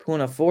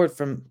Puna Ford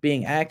from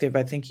being active.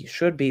 I think he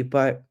should be,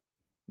 but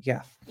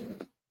yeah.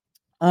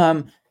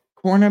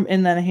 Corner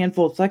and then a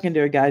handful of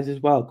secondary guys as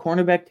well.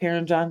 Cornerback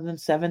Taron Johnson,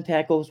 7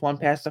 tackles, 1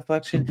 pass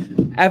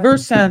deflection. Ever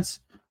since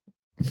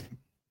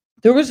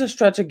there was a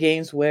stretch of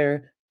games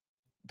where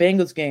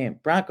Bengals game,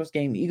 Broncos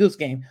game, Eagles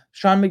game,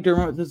 Sean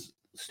McDermott with his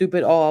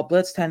stupid all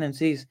blitz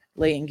tendencies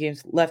late in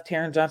games left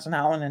Taron Johnson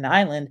out on an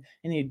island,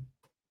 and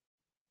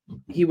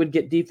he would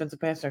get defensive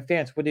pass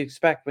interference. What do you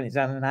expect when he's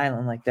on an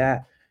island like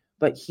that?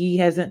 But he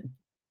hasn't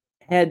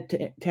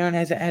Taron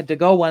hasn't had to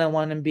go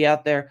 1-on-1 and be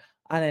out there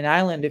on an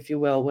island, if you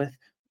will, with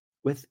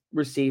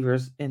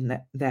receivers in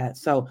that.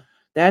 So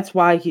that's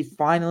why he's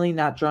finally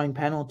not drawing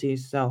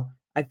penalties. So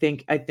I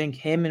think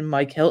him and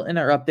Mike Hilton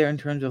are up there in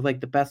terms of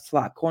like the best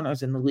slot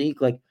corners in the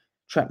league, like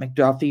Trent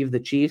McDuffie of the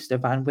Chiefs,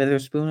 Devon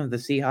Witherspoon of the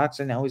Seahawks,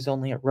 and now he's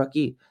only a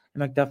rookie.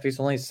 And McDuffie's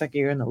only his second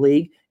year in the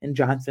league, and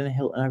Johnson and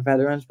Hilton are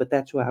veterans, but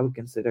that's who I would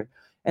consider.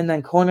 And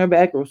then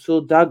cornerback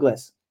Rasul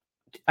Douglas.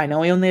 I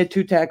know he only had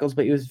 2 tackles,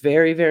 but he was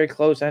very, very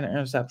close on an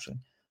interception.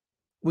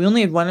 We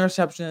only had 1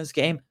 interception in this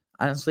game.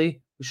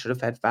 Honestly, we should have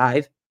had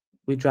 5.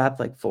 We dropped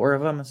like 4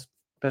 of them,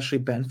 especially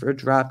Benford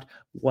dropped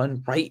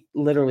one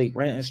literally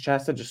right in his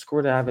chest that just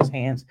scored it out of his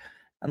hands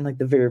on like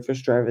the very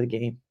first drive of the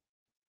game.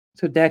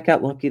 So Dak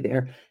got lucky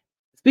there.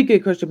 Speaking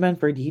of Christian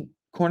Benford,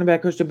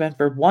 cornerback Christian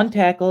Benford, 1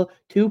 tackle,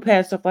 2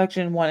 pass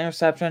deflection, 1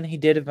 interception. He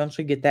did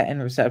eventually get that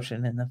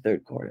interception in the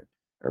 3rd quarter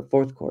or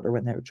 4th quarter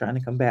when they were trying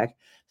to come back.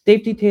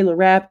 Safety Taylor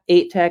Rapp,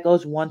 8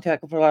 tackles, 1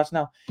 tackle for loss.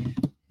 Now,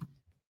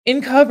 in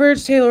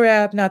coverage, Taylor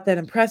Rapp, not that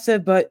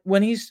impressive, but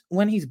when he's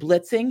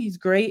blitzing, he's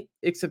great,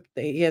 except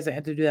he hasn't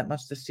had to do that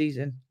much this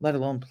season, let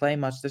alone play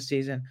much this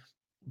season.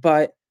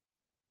 But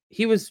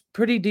he was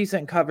pretty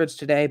decent in coverage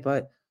today,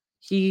 but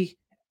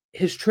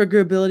his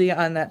trigger ability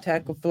on that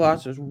tackle for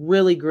loss was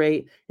really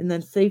great. And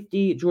then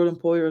safety, Jordan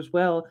Poyer as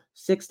well,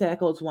 6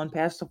 tackles, 1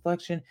 pass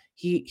deflection.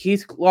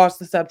 He's lost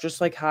the step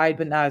just like Hyde,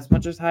 but not as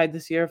much as Hyde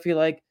this year, I feel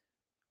like.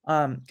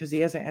 Because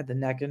he hasn't had the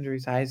neck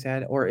injuries Hyde's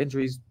had, or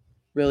injuries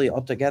really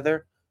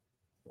altogether.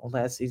 Well,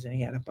 last season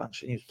he had a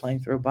bunch, and he was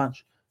playing through a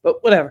bunch.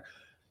 But whatever.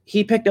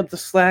 He picked up the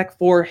slack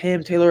for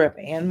him, Taylor Rapp,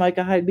 and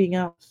Micah Hyde being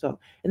out. So,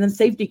 and then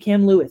safety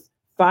Cam Lewis,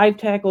 5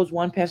 tackles,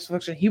 1 pass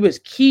deflection. He was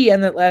key in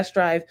that last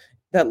drive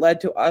that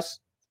led to us,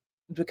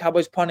 the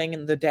Cowboys punting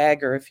in the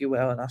dagger, if you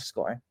will, and us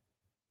scoring.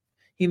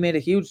 He made a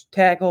huge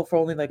tackle for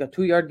only like a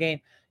 2-yard gain,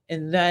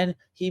 and then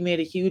he made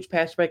a huge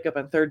pass breakup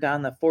on 3rd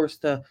down that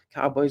forced the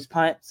Cowboys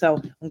punt.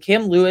 So when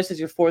Cam Lewis is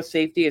your 4th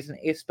safety as an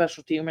 8th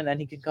special teamer, then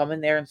he can come in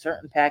there in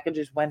certain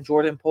packages when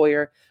Jordan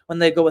Poyer, when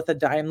they go with a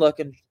dime look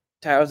and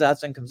Tyler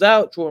Zotson comes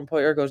out, Jordan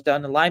Poyer goes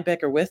down to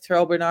linebacker with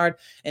Terrell Bernard,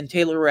 and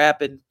Taylor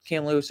Rapp and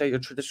Cam Lewis are your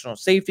traditional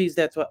safeties.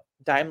 That's what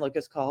dime look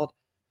is called,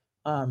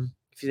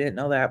 if you didn't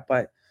know that.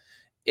 But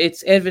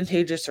it's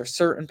advantageous for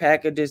certain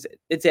packages.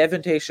 It's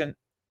advantageous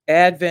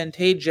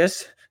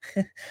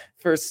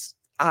for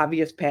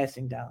obvious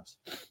passing downs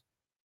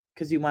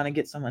because you want to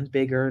get someone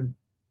bigger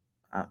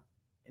and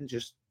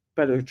just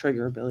better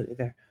trigger ability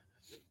there.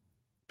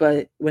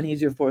 But when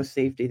he's your 4th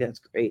safety, that's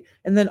great.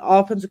 And then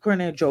offensive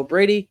coordinator Joe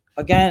Brady.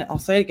 Again, I'll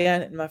say it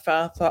again in my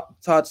final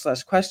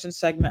thought/question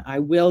segment. I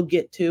will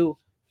get to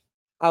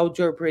how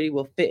Joe Brady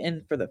will fit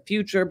in for the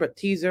future, but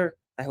teaser,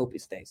 I hope he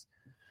stays.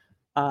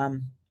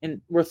 And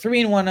we're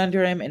 3-1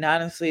 under him. And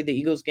honestly, the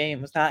Eagles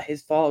game was not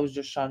his fault. It was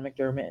just Sean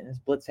McDermott and his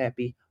blitz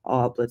happy,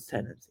 all blitz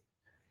tendency.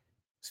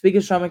 Speaking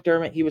of Sean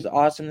McDermott, he was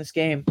awesome this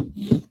game.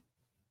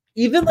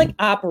 Even like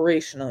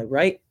operationally,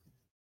 right?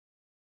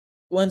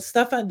 When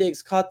Stephon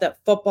Diggs caught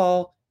that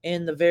football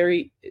in the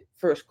very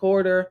first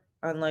quarter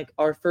on like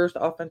our first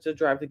offensive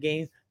drive of the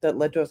game that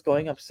led to us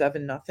going up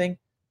 7-0,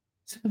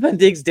 Stephon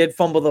Diggs did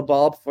fumble the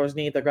ball before his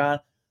knee hit the ground.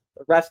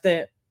 The refs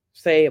didn't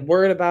say a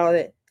word about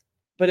it,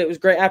 but it was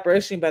great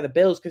operation by the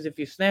Bills because if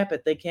you snap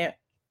it,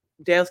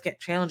 Dallas can't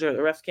challenge it,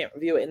 the refs can't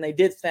review it, and they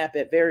did snap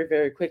it very,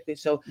 very quickly.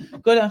 So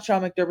good on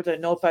Sean McDermott to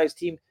notify his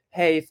team,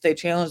 hey, if they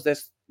challenge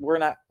this, we're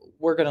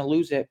going to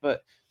lose it,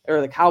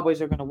 or the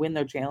Cowboys are going to win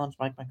their challenge.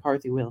 Mike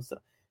McCarthy will. So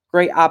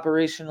great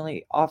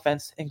operationally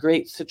offense and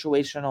great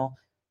situational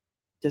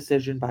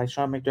decision by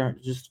Sean McDermott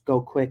to just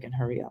go quick and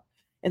hurry up.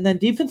 And then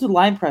defensive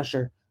line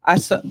pressure. I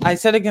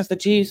said against the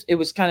Chiefs, it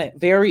was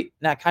very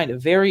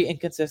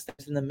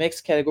inconsistent in the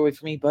mixed category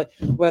for me, but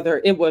whether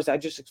it was, I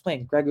just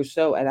explained, Greg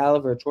Rousseau, Ed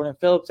Oliver, Jordan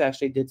Phillips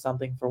actually did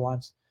something for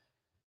once.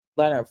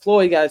 Leonard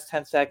Floyd got his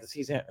 10th sack this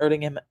season,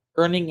 earning him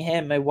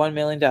a $1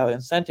 million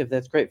incentive.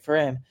 That's great for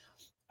him.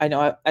 I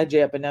know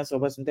IJ Epinesa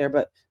wasn't there,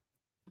 but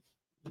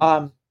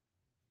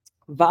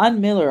Von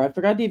Miller, I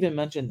forgot to even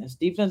mention this.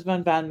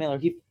 Defenseman Von Miller,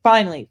 he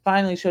finally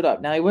showed up.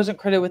 Now, he wasn't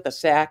credited with the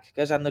sack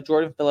because on the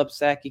Jordan Phillips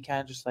sack, he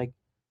kind of just like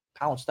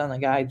pounced on the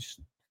guy just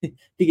to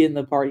get in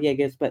the party, I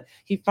guess. But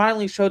he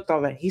finally showed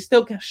that he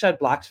still can shed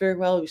blocks very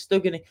well. He's still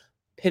getting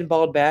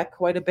pinballed back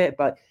quite a bit,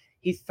 but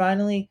he's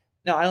finally.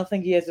 No, I don't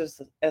think he has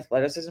his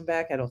athleticism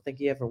back. I don't think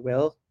he ever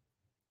will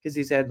because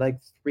he's had like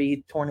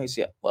 2 torn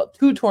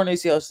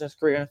ACLs in his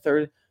career, and a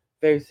third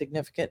very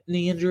significant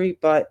knee injury,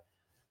 but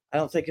I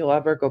don't think he'll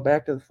ever go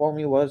back to the form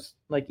he was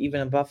like even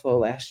in Buffalo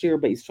last year,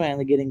 but he's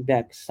finally getting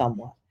back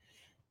somewhat.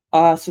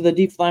 So the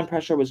deep line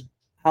pressure was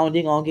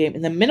hounding all game,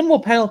 and the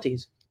minimal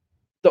penalties.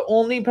 The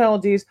only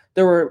penalties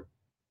there were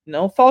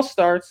no false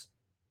starts,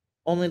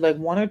 only like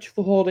one or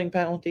two holding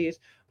penalties,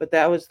 but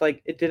that was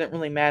like it didn't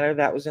really matter.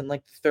 That was in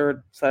like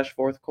the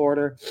third/fourth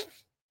quarter,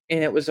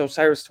 and it was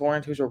Osiris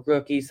Torrent who's a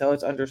rookie, so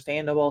it's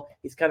understandable.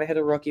 He's kind of hit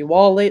a rookie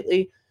wall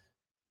lately.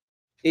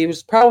 He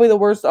was probably the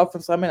worst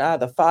offensive lineman out of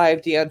the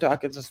five. Deion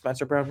Dawkins and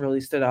Spencer Brown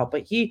really stood out,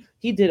 but he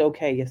did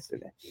okay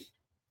yesterday.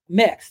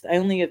 Mixed. I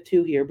only have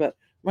two here, but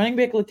running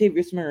back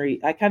Latavius Murray,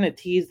 I kind of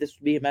teased this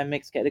would be in my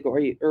mixed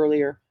category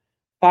earlier.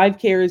 5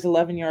 carries,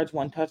 11 yards,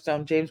 1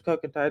 touchdown. James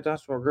Cook and Ty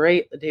Johnson were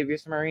great.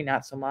 Latavius Murray,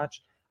 not so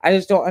much. I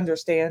just don't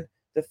understand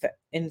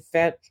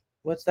the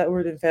what's that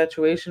word?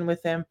 Infatuation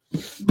with him.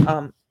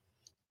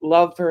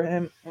 Love for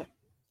him.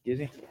 Excuse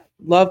me.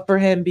 Love for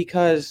him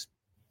because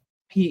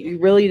he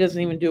really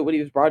doesn't even do what he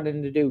was brought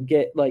in to do,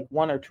 get like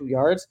 1 or 2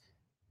 yards.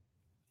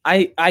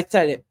 I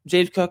said it.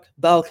 James Cook,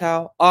 bell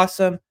cow,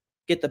 awesome.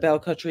 Get the bell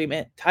cow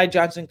treatment. Ty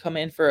Johnson come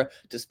in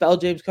to spell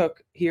James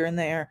Cook here and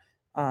there.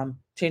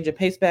 Change the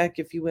pace back,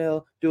 if you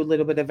will. Do a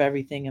little bit of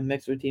everything and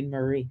mix between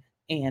Murray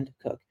and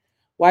Cook.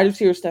 Wide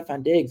receiver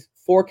Stephon Diggs,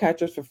 4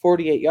 catches for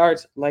 48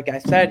 yards. Like I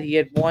said, he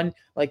had one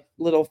like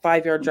little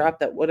 5-yard drop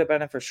that would have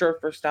been a for sure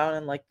first down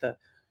in like the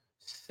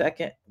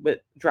second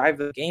drive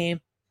of the game.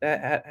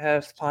 That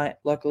has punt.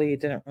 Luckily, it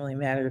didn't really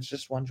matter. It's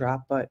just one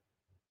drop, but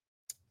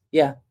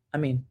yeah, I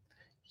mean,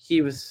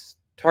 he was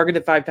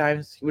targeted 5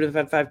 times. He would have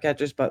had 5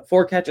 catches, but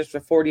 4 catches for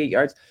 48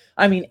 yards.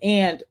 I mean,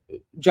 and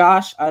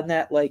Josh on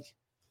that like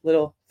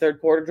little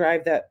third quarter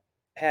drive that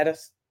had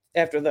us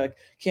after the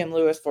Cam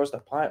Lewis forced a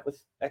punt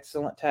with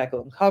excellent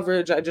tackle and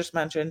coverage I just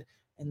mentioned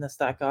in the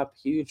stack up,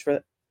 huge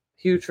for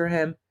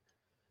him.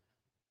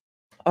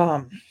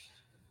 What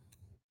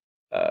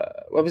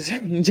was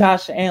it?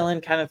 Josh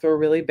Allen kind of threw a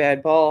really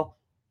bad ball,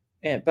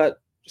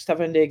 but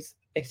Stephon Diggs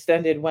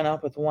extended, went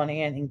up with one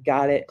hand and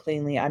got it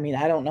cleanly. I mean,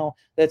 I don't know.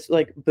 That's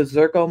like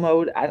berserko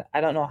mode. I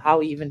don't know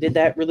how he even did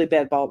that. Really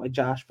bad ball by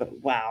Josh, but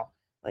wow.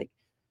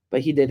 But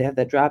he did have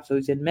that drop, so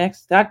he's in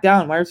mix. Stack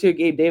down. Wide receiver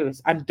Gabe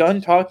Davis. I'm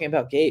done talking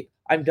about Gabe.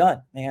 I'm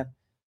done, man.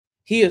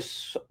 He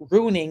is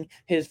ruining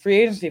his free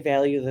agency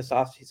value this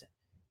offseason.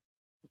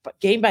 But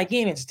game by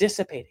game, it's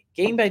dissipating.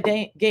 Game by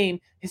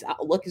game, his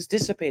outlook is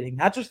dissipating.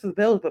 Not just for the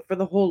Bills, but for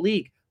the whole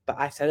league. But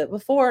I said it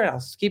before, and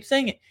I'll keep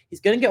saying it. He's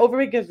going to get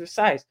overrated because of his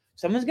size.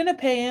 Someone's going to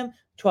pay him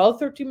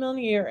 $12, $13 million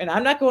a year, and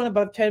I'm not going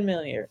above $10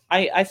 million a year.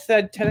 I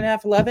said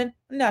 10.5, 11.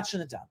 I'm notching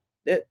it down.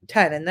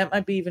 10, and that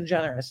might be even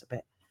generous a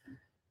bit.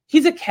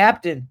 He's a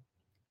captain.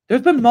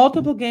 There's been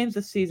multiple games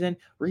this season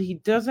where he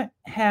doesn't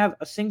have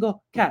a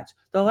single catch.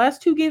 The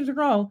last 2 games in a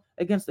row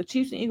against the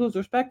Chiefs and Eagles,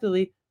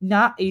 respectively,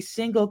 not a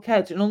single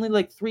catch and only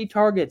like 3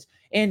 targets.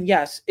 And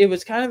yes, it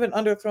was kind of an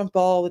underthrown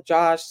ball with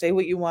Josh. Say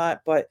what you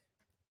want, but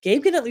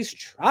Gabe can at least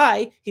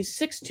try. He's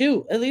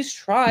 6'2". At least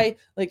try.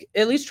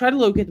 At least try to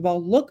locate the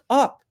ball. Look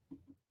up.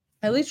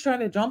 At least try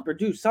to jump or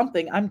do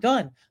something. I'm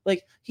done.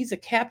 He's a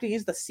captain.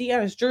 He's the C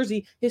on his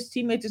jersey. His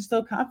teammates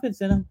instill confidence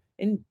in him.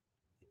 And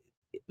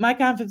my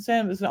confidence in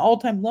him is an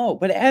all-time low,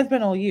 but it has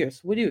been all year.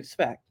 So what do you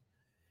expect?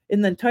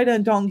 And then tight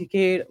end Dalton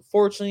Kincaid,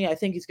 fortunately, I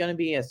think he's going to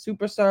be a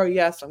superstar.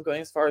 Yes, I'm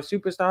going as far as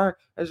superstar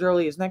as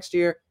early as next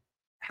year.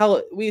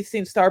 Hell, we've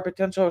seen star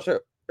potential as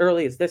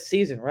early as this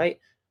season, right?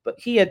 But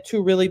he had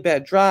 2 really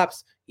bad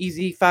drops,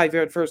 easy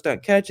 5-yard first down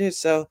catches.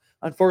 So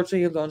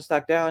unfortunately, he'll go and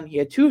stock down. He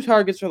had 2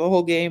 targets for the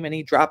whole game, and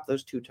he dropped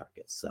those 2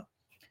 targets. So,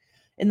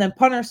 and then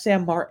punter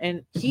Sam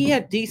Martin, he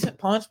had decent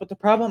punts, but the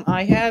problem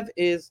I have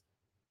is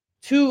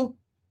 2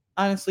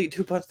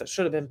 punts that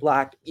should have been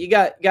blocked. You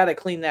got to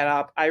clean that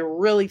up. I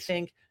really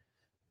think,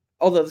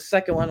 although the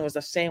second one was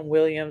a Sam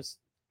Williams,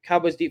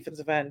 Cowboys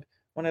defensive end,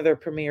 one of their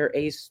premier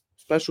ace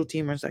special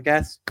teamers, I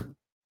guess,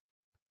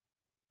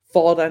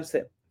 fell,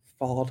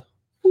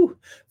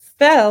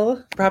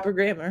 proper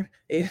grammar.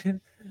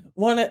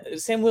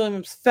 Sam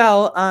Williams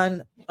fell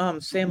on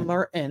Sam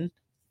Martin,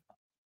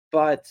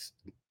 but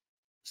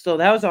so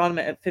that was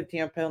automatic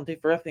 15-yard penalty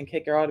for roughing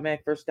kicker,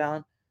 automatic first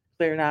down,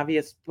 clear and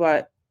obvious,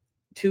 but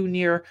 2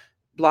 near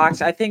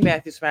blocks. I think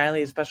Matthew Smiley,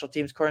 his special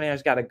teams coordinator,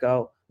 has got to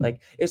go.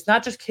 It's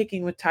not just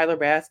kicking with Tyler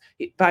Bass,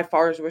 by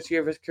far his worst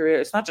year of his career.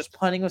 It's not just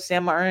punting with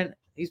Sam Martin.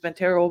 He's been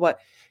terrible, but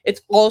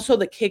it's also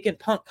the kick and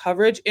punt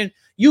coverage. And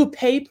you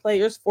pay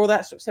players for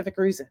that specific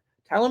reason.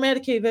 Tyler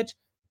Matakevich,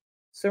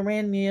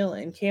 Saran Neal,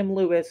 and Cam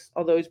Lewis,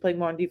 although he's playing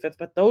more on defense,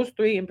 but those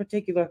 3 in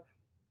particular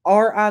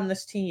are on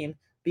this team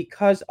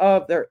because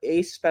of their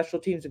ace special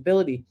teams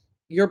ability.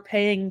 You're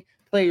paying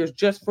players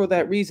just for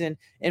that reason.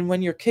 And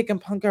when your kick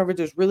and punt coverage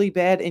is really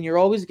bad and you're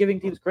always giving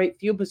teams great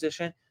field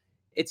position,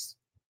 it's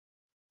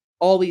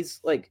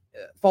always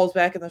falls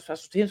back in the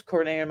special teams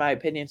coordinator, in my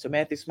opinion. So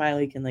Matthew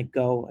Smiley can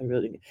go.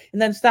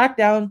 And then stock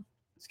down,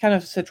 it's kind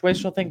of a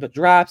situational thing, but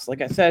drops,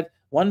 like I said,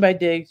 1 by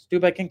Diggs, 2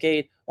 by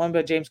Kincaid, 1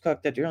 by James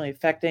Cook that didn't really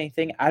affect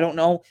anything. I don't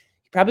know.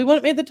 He probably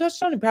wouldn't have made the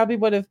touchdown. He probably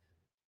would have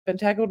been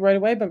tackled right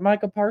away by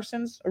Micah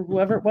Parsons or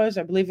whoever it was.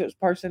 I believe it was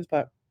Parsons,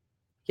 but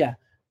yeah.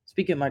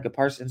 Speaking of Micah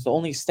Parsons, the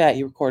only stat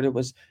he recorded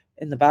was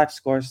in the box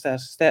score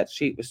stat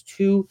sheet was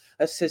 2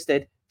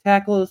 assisted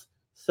tackles.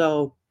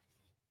 So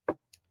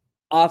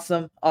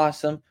awesome.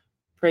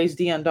 Praise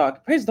Dion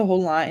Dog. Praise the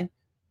whole line.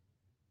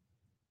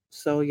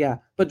 So yeah,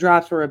 but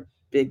drops were a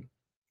big,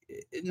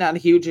 not a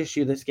huge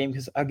issue this game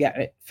because again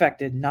it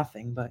affected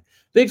nothing. But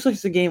big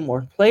switch the game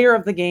war player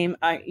of the game.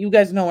 You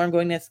guys know where I'm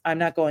going. This I'm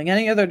not going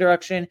any other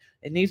direction.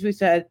 It needs to be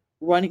said.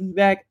 Running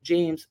back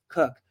James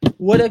Cook.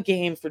 What a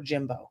game for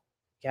Jimbo.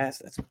 Yes,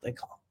 that's what they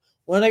call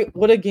him.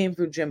 What a game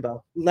for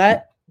Jimbo.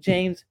 Let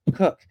James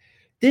cook.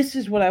 This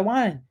is what I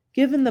wanted.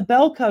 Given the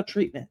bell cow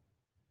treatment.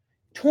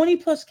 20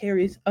 plus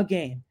carries a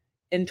game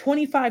and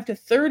 25 to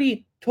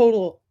 30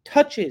 total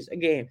touches a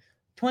game.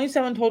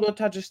 27 total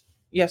touches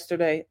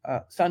yesterday,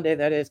 Sunday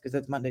that is, because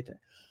it's Monday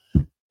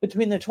today.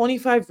 Between the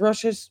 25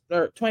 rushes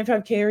or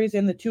 25 carries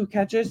and the 2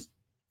 catches,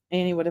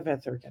 and he would have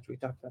had 3rd catch. We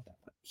talked about that.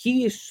 But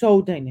he is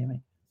so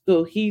dynamic.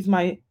 So he's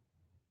my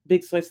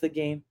big slice of the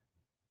game,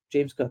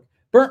 James Cook.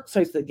 Burnt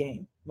slice of the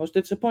game, most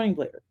disappointing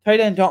player. Tight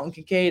end Dalton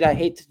Kincaid. I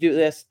hate to do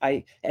this.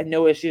 I have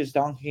no issues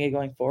Dalton Kincaid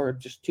going forward.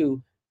 Just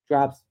 2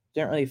 drops.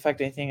 Didn't really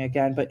affect anything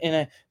again. But in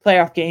a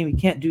playoff game, you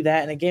can't do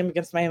that. In a game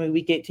against Miami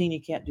Week 18,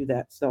 you can't do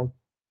that. So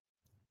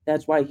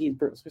that's why he's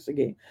burnt slice of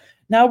the game.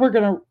 Now we're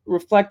going to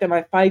reflect on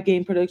my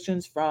 5-game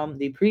predictions from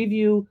the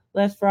preview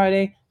last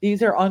Friday.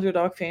 These are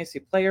underdog fantasy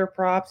player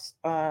props.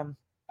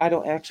 I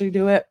don't actually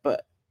do it,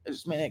 but I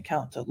just made it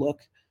count to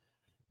look.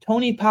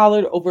 Tony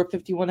Pollard over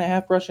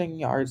 51.5 rushing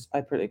yards,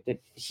 I predicted.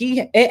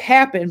 It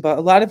happened, but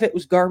a lot of it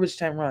was garbage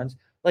time runs.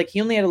 Like,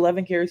 he only had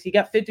 11 carries. He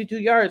got 52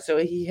 yards, so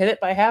he hit it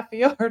by half a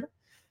yard.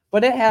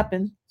 But it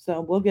happened,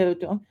 so we'll give it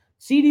to him.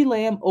 CeeDee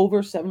Lamb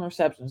over 7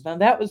 receptions. Now,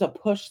 that was a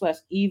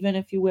push/even,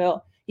 if you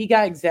will. He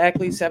got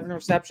exactly 7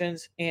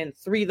 receptions, and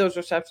 3 of those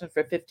receptions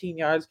for 15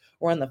 yards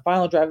were on the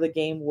final drive of the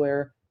game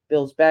where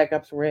Bills'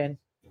 backups were in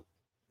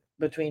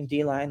between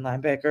D-line,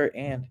 linebacker,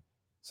 and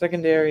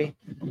secondary.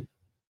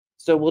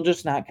 So we'll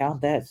just not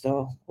count that.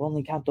 So we'll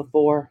only count the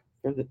 4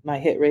 for my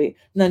hit rate.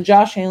 And then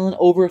Josh Allen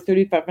over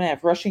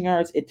 35.5 rushing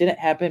yards. It didn't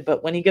happen,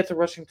 but when he gets a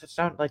rushing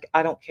touchdown, like,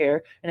 I don't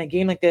care. In a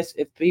game like this,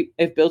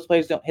 if Bills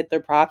players don't hit their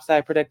props that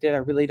I predicted, I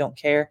really don't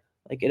care.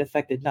 Like, it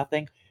affected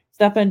nothing.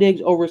 Stefon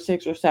Diggs over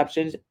 6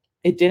 receptions.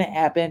 It didn't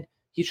happen.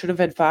 He should have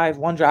had 5,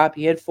 1 drop.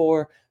 He had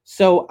 4.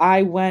 So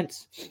I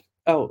went,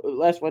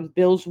 last one.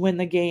 Bills win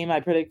the game. I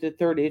predicted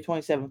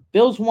 30-27.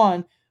 Bills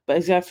won, but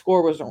exact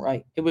score wasn't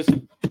right. It was,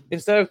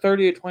 instead of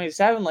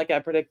 30-27 like I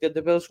predicted,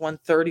 the Bills won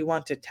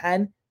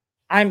 31-10.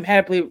 I'm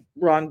happily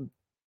wrong.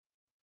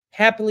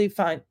 Happily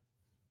fine.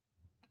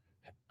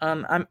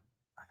 I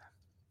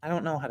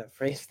don't know how to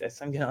phrase this.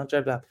 I'm getting all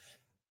jumped up.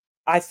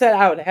 I said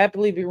I would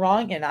happily be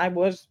wrong, and I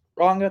was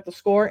wrong at the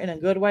score in a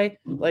good way.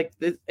 Like,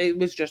 it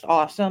was just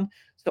awesome.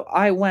 So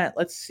I went,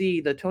 let's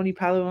see, the Tony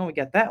Pollard one, we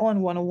got that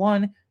one,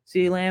 101.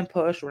 CeeDee Lamb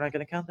push, we're not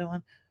going to count that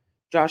one.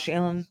 Josh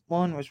Allen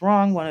one was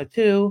wrong,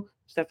 102.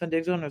 Stefon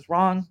Diggs one was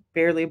wrong,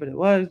 barely, but it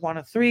was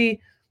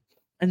 103.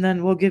 And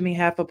then we'll give me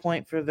half a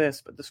point for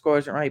this, but the score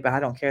isn't right. But I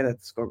don't care that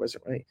the score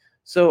wasn't right.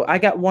 So I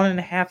got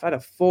 1.5 out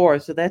of 4.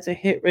 So that's a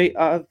hit rate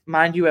of,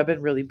 mind you, I've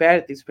been really bad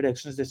at these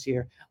predictions this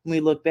year. When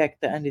we look back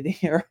at the end of the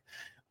year,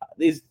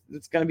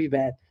 it's going to be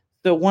bad.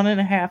 So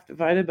 1.5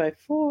 divided by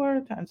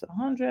 4 times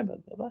 100, blah,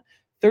 blah, blah.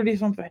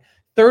 30-something,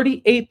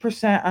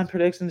 38% on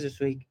predictions this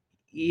week.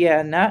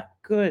 Yeah, not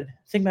good.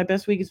 I think my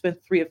best week has been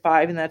 3 of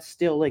 5, and that's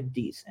still, like,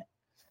 decent.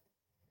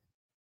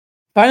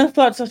 Final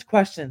thoughts, such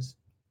questions.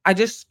 I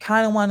just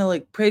kind of want to,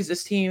 like, praise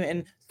this team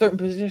in certain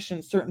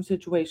positions, certain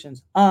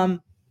situations.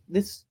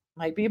 This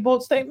might be a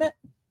bold statement.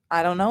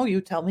 I don't know. You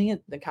tell me in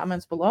the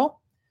comments below.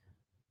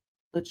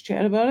 Let's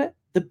chat about it.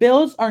 The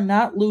Bills are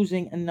not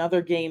losing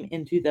another game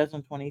in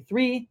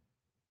 2023.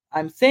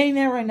 I'm saying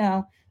that right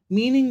now,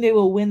 meaning they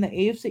will win the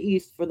AFC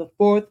East for the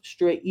 4th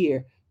straight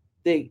year.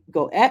 They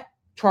go at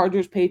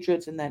Chargers,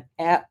 Patriots, and then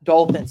at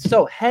Dolphins.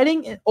 So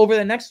heading over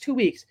the next 2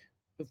 weeks,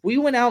 if we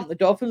went out and the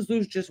Dolphins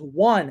lose just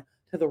 1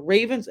 to the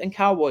Ravens and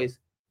Cowboys,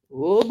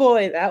 oh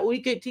boy, that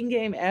Week 18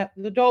 game at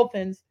the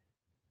Dolphins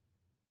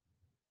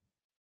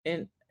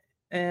in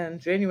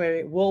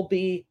January will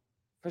be,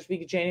 first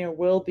week of January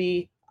will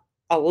be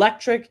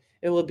electric.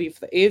 It will be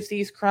for the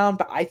AFC's crown,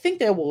 but I think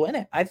they will win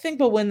it. I think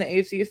they'll win the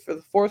AFC for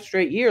the 4th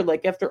straight year.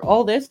 Like, after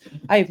all this,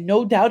 I have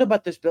no doubt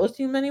about this Bills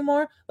team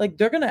anymore. Like,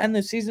 they're going to end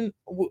the season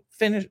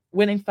finish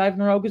winning 5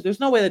 in a row, because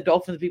there's no way the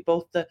Dolphins beat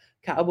both the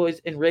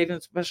Cowboys and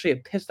Ravens, especially a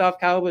pissed off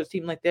Cowboys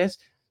team like this,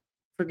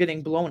 for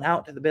getting blown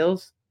out to the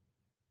Bills.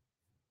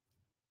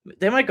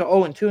 They might go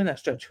 0-2 in that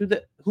stretch.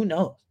 Who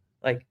knows?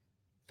 Like,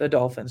 the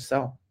Dolphins.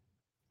 So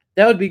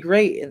that would be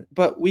great.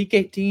 But Week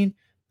 18,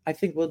 I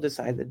think we'll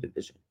decide the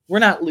division. We're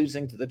not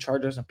losing to the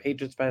Chargers and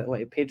Patriots, by the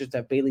way. Patriots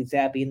have Bailey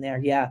Zappi in there.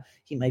 Yeah,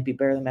 he might be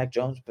better than Mac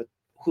Jones, but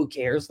who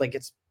cares? Like,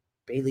 it's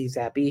Bailey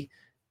Zappi.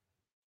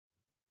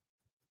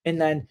 And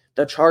then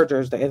the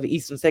Chargers, they have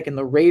Easton Stick, and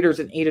the Raiders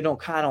and Aiden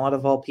O'Connell, out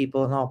of all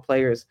people and all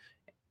players.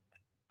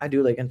 I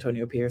do like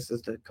Antonio Pierce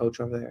as the coach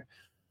over there.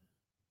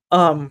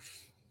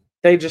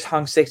 They just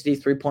hung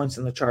 63 points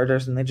in the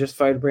Chargers, and they just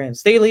fired Brandon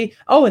Staley.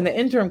 Oh, and the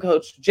interim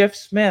coach, Jeff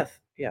Smith.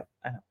 Yeah,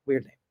 I know,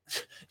 weird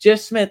name. Jeff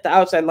Smith, the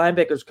outside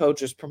linebackers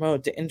coach, is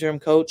promoted to interim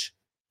coach.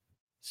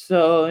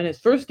 So in his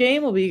first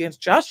game will be against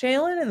Josh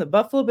Allen and the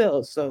Buffalo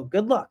Bills. So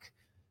good luck.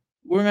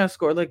 We're gonna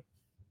score like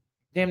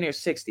damn near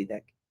 60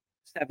 that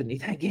 70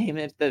 that game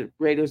if the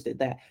Raiders did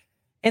that.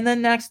 And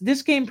then next,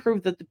 this game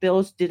proved that the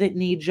Bills didn't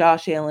need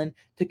Josh Allen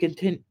to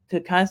continue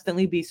to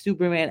constantly be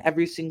Superman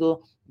every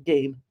single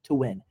game to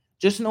win.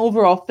 Just an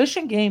overall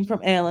efficient game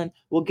from Allen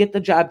will get the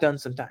job done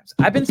sometimes.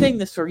 I've been saying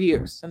this for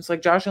years, since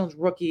like Josh Allen's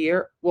rookie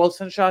year. Well,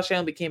 since Josh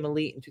Allen became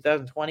elite in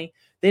 2020,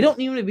 they don't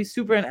need him to be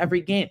super in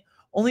every game.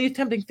 Only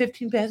attempting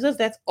 15 passes,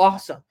 that's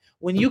awesome.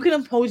 When you can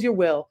impose your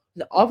will,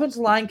 the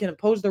offensive line can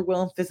impose their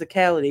will and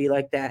physicality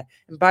like that.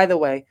 And by the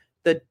way,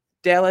 the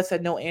Dallas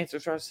had no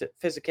answers for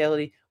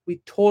physicality.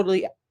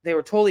 They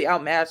were totally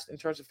outmatched in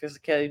terms of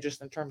physicality,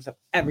 just in terms of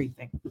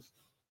everything.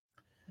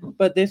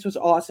 But this was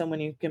awesome when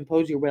you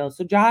compose your will.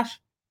 So Josh,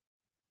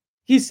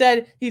 he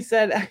said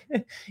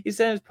in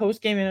his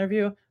post-game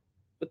interview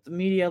with the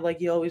media, like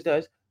he always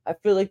does, I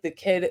feel like the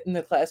kid in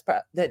the class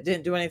that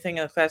didn't do anything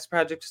in the class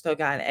project still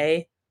got an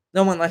A.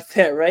 No one likes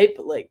that, right?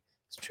 But like,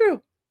 it's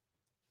true.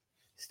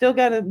 Still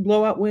got a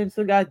blowout win,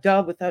 still got a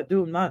dub without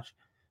doing much.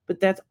 But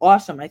that's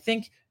awesome. I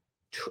think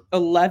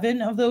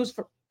 11 of those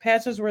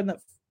passes were in the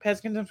pass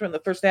attempts were in the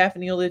first half,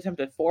 and he only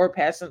attempted 4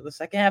 passes in the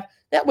second half.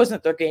 That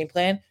wasn't their game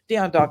plan.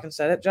 Deion Dawkins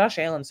said it. Josh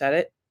Allen said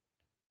it.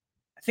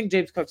 I think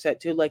James Cook said it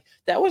too. Like,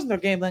 that wasn't their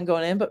game plan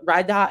going in, but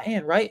ride the hot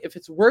hand, right? If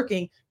it's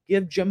working,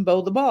 give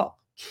Jimbo the ball.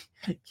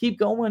 Keep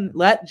going.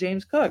 Let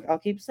James Cook. I'll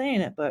keep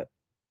saying it, but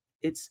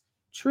it's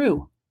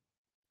true.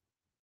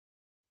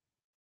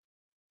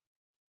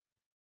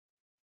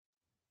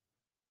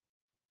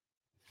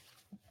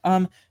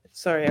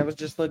 Sorry, I was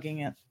just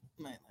looking at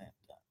my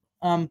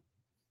laptop.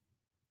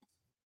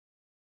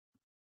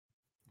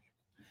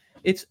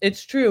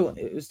 It's true.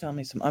 It was telling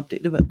me some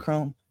update about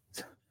Chrome.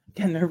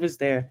 Getting nervous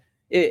there.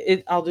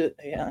 I'll do.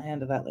 Yeah, I'll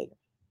handle that later.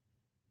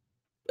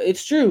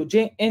 It's true.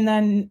 And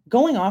then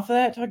going off of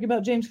that, talking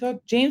about James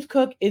Cook. James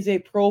Cook is a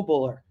Pro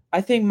Bowler.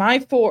 I think my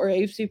 4 are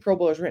AFC Pro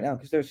Bowlers right now,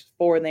 because there's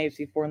 4 in the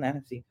AFC, 4 in the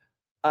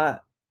NFC.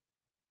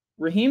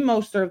 Raheem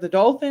Mostert of the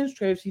Dolphins,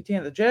 Travis Etienne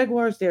of the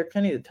Jaguars, Derrick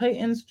Henry of the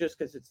Titans, just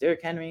because it's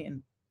Derrick Henry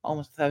and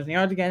almost 1,000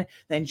 yards again.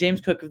 Then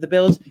James Cook of the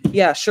Bills.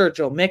 Yeah, sure.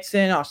 Joe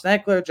Mixon, Austin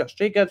Eckler, Josh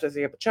Jacobs,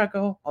 Isaiah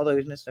Pacheco, although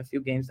he's missed a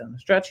few games down the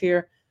stretch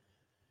here.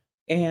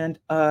 And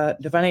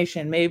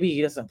Divination, maybe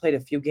he doesn't play a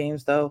few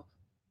games though.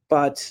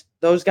 But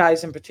those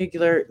guys in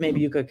particular,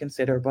 maybe you could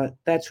consider. But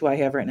that's who I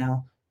have right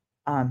now.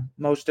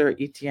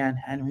 Mostert, Etienne,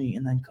 Henry,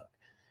 and then Cook.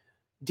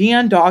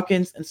 Deion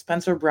Dawkins and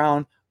Spencer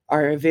Brown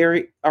are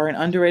an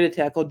underrated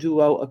tackle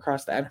duo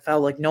across the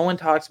NFL. Like, no one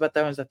talks about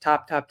them as a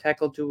top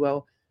tackle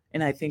duo,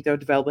 and I think they're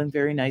developing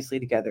very nicely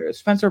together.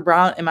 Spencer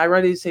Brown, am I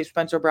ready to say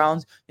Spencer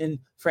Brown's in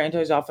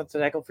franchise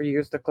offensive tackle for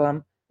years to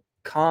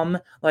come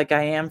like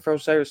I am for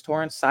Osiris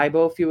Torrance,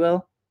 Cybo, if you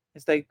will,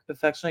 as they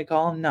affectionately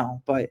call him?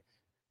 No, but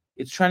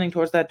it's trending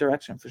towards that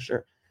direction for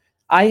sure.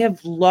 I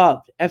have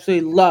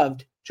absolutely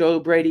loved Joe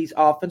Brady's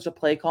offensive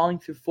play calling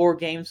through 4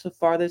 games so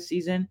far this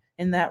season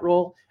in that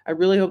role. I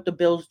really hope the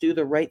Bills do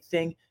the right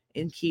thing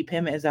and keep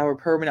him as our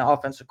permanent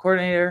offensive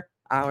coordinator.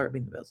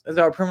 As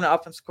our permanent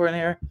offensive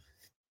coordinator.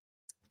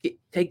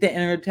 Take the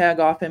inner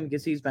tag off him,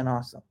 because he's been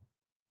awesome.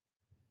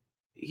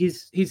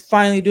 He's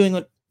finally doing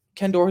what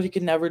Ken Dorsey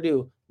could never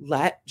do.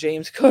 Let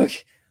James Cook.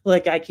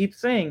 Like I keep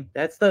saying,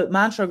 that's the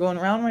mantra going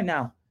around right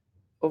now.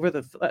 Over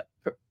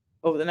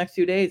the next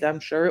few days, I'm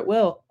sure it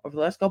will. Over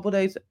the last couple of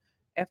days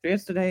after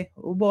yesterday,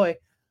 oh boy.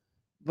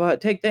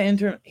 But take the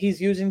interim.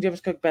 He's using James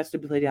Cook best to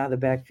play out of the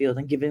backfield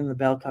and giving him the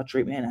bell cut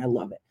treatment. I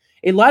love it.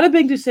 A lot of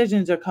big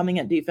decisions are coming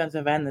at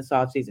defensive end this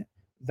offseason.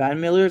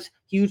 Von Miller's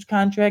huge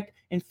contract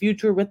and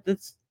future with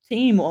this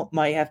team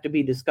might have to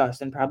be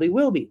discussed, and probably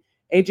will be.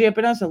 AJ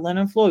Epinesa,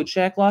 Leonard Floyd,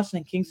 Shaq Lawson,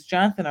 and Kings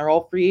Jonathan are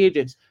all free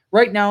agents.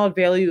 Right now, I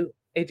value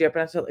AJ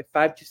Epinesa at like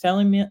 $5 to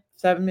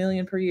 $7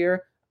 million per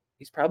year.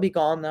 He's probably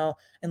gone though.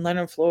 And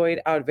Leonard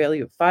Floyd, I would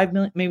value at $5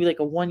 million, maybe like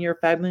a 1-year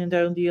 $5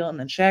 million deal. And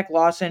then Shaq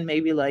Lawson,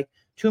 maybe like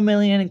 $2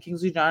 million, and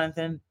Kingsley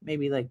Jonathan,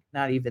 maybe like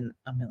not even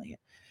 $1 million.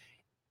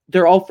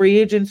 They're all free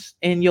agents,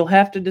 and you'll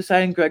have to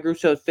decide in Greg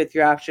Russo's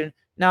 5th-year option.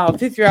 Now, a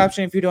 5th-year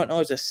option, if you don't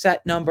know, is a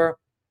set number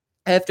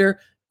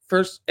after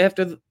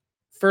the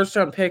first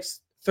round picks,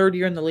 3rd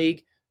year in the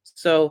league.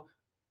 So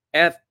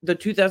at the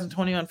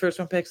 2021 first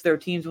round picks, their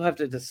teams will have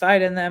to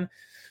decide on them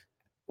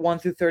 1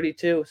 through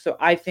 32. So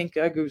I think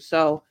Greg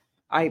Russo,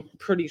 I'm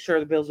pretty sure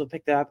the Bills will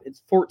pick that up.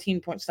 It's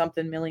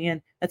 14-point-something million.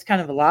 That's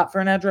kind of a lot for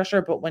an edge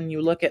rusher, but when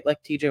you look at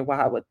like TJ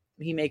Watt,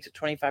 he makes at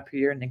 25 per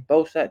year, and Nick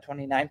Bosa at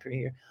 29 per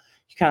year,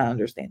 you kind of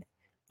understand it.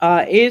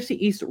 AFC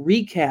East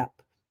recap.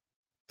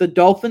 The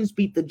Dolphins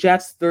beat the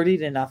Jets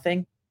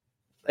 30-0.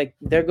 Like,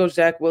 there goes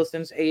Zach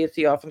Wilson's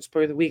AFC Offensive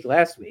Player of the Week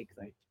last week.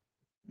 Like,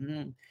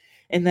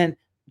 And then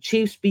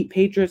Chiefs beat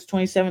Patriots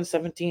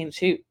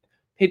 27-17.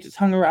 Patriots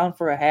hung around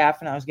for a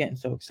half, and I was getting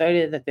so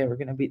excited that they were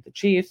going to beat the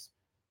Chiefs.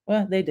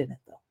 Well, they didn't,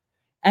 though.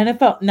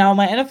 NFL. Now,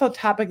 my NFL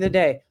topic of the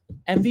day.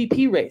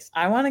 MVP race.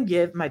 I want to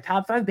give my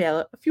top 5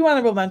 ballot, a few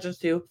honorable mentions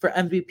too, for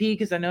MVP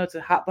because I know it's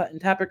a hot button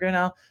topic right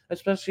now,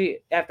 especially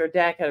after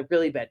Dak had a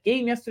really bad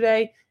game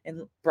yesterday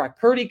and Brock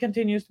Purdy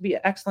continues to be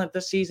excellent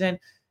this season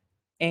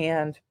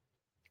and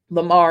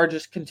Lamar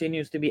just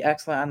continues to be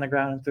excellent on the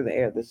ground and through the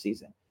air this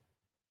season.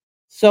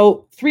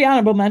 So 3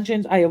 honorable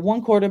mentions. I have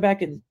 1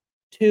 quarterback and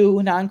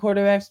 2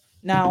 non-quarterbacks.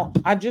 Now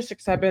I've just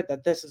accepted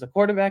that this is a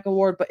quarterback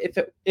award, but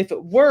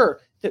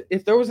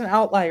if there was an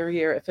outlier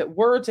here, if it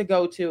were to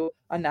go to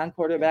a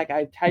non-quarterback, I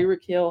have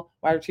Tyreek Hill,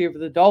 wide receiver for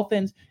the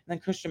Dolphins, and then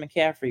Christian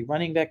McCaffrey,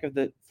 running back of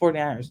the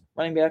 49ers,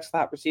 running back,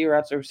 slot receiver,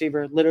 outside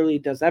receiver, literally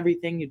does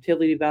everything,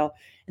 utility belt.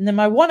 And then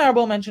my 1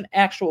 honorable mention,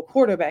 actual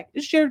quarterback,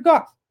 is Jared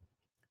Goff.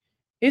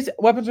 His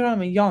weapons around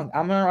him are young.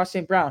 Amon-Ra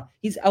St. Brown.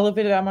 He's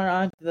elevated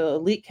Amon-Ra to the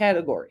elite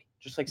category,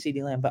 just like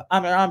CeeDee Lamb, but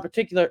Amon-Ra in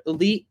particular,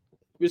 elite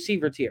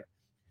receiver tier.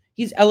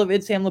 He's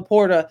elevated Sam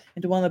Laporta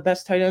into one of the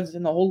best tight ends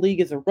in the whole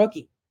league as a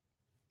rookie.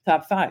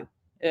 Top 5.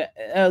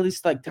 At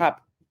least like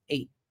top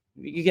 8.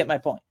 You get my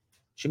point.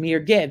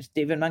 Jahmyr Gibbs,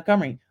 David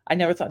Montgomery. I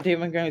never thought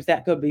David Montgomery was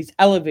that good, but he's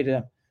elevated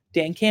him.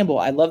 Dan Campbell.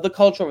 I love the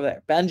culture over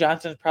there. Ben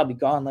Johnson's probably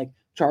gone like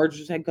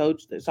Chargers head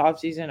coach this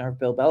offseason, or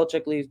Bill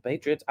Belichick leaves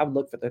Patriots. I would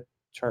look for the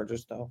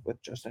Chargers though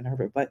with Justin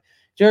Herbert. But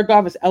Jared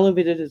Goff has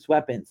elevated his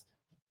weapons.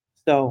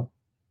 So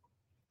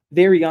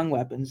very young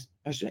weapons.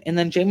 And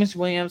then Jameis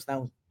Williams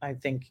now I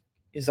think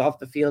is off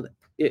the field.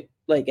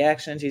 Like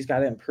actions he's got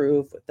to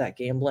improve with that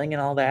gambling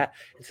and all that.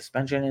 His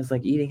suspension, his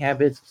like eating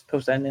habits, his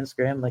post on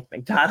Instagram like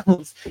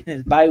McDonald's and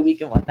his bye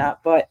week and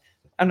whatnot. But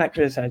I'm not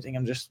criticizing.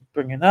 I'm just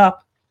bringing it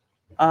up.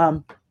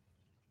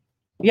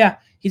 Yeah,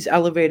 he's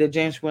elevated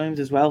James Williams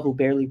as well, who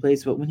barely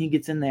plays, but when he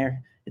gets in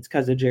there, it's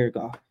because of Jared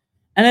Goff.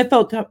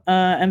 NFL top,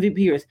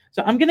 MVP race.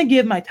 So I'm gonna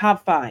give my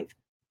top 5.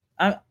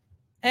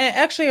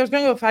 Actually, I was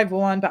going to go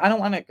 5-1, but I don't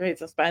want to create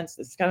suspense.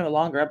 It's kind of a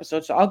longer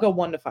episode, so I'll go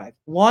 1 to 5.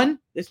 1,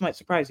 this might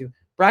surprise you.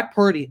 Brock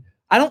Purdy.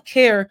 I don't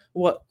care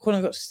what quote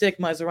unquote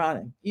stigma is around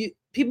him.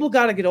 People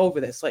got to get over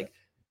this. Like,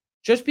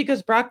 just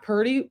because Brock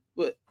Purdy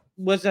was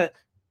Mr.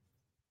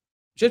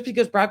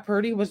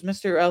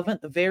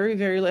 Irrelevant, the very,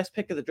 very last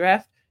pick of the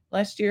draft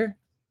last year,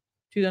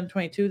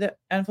 2022, that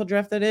NFL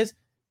draft that is,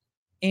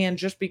 and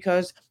just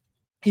because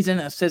he's in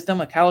a system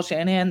with Kyle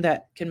Shanahan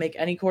that can make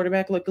any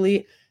quarterback look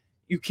elite,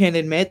 you can't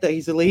admit that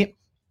he's elite.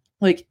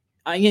 Like,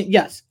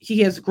 yes, he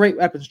has great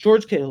weapons.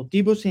 George Kittle,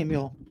 Deebo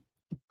Samuel,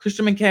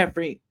 Christian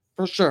McCaffrey,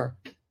 for sure.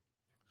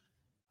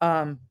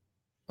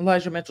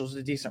 Elijah Mitchell's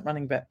a decent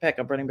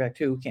backup running back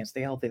too. Can't stay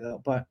healthy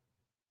though. But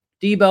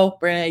Deebo,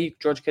 Brandon Ayuk,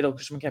 George Kittle,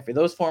 Christian McCaffrey,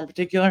 those 4 in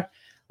particular.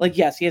 Like,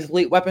 yes, he has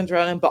elite weapons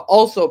around him, but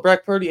also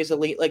Brock Purdy is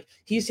elite. Like,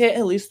 he's hit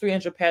at least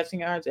 300 passing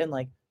yards in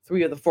like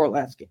 3 of the 4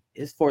 last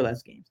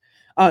games.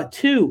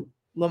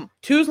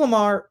 2's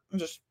Lamar,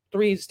 just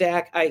 3's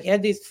Dak. I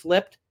had these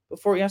flipped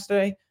before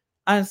yesterday.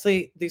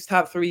 Honestly, these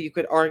top 3, you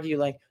could argue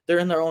like they're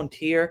in their own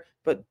tier,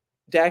 but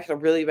Dak had a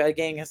really bad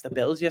game against the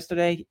Bills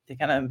yesterday. They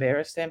kind of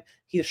embarrassed him.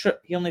 He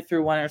only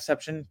threw 1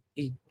 interception.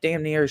 He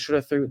damn near should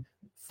have threw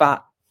 5.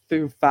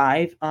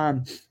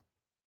 But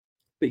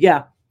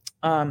yeah,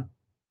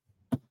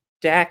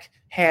 Dak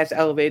has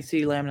elevated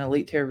CeeDee Lamb and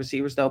elite tier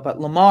receivers though. But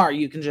Lamar,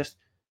 you can't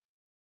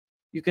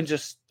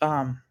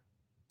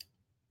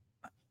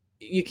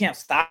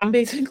stop him,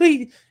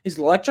 basically. He's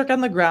electric on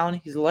the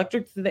ground. He's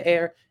electric through the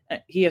air.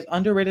 He has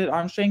underrated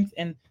arm strength.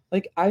 And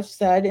like I've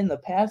said in the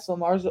past,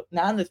 Lamar's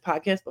not on this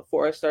podcast,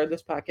 before I started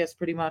this podcast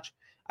pretty much,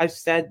 I've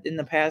said in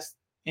the past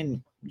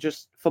in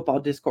just football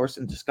discourse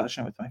and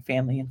discussion with my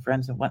family and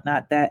friends and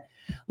whatnot that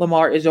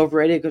Lamar is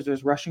overrated because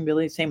there's rushing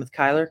ability. Same with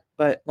Kyler,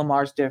 but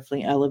Lamar's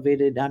definitely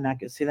elevated. I'm not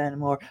going to say that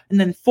anymore. And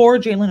then 4,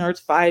 Jalen Hurts,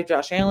 5,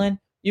 Josh Allen.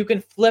 You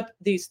can flip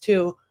these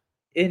 2,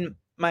 in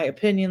my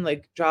opinion.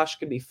 Like Josh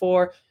could be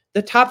 4.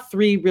 The top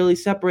 3 really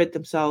separate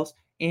themselves,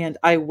 and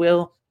I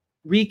will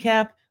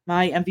recap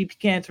my MVP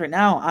candidates right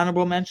now.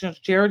 Honorable mentions: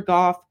 Jared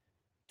Goff,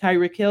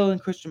 Tyreek Hill, and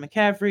Christian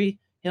McCaffrey.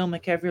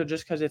 McCaffrey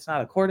just because it's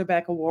not a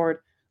quarterback award.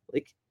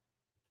 Like,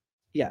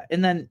 yeah.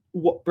 And then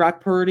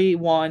Brock Purdy,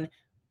 1,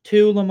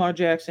 2, Lamar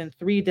Jackson,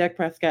 3, Dak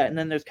Prescott, and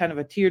then there's kind of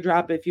a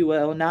teardrop, if you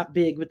will. Not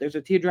big, but there's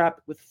a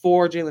teardrop with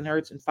 4, Jalen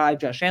Hurts, and 5,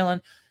 Josh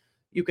Allen.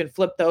 You can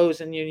flip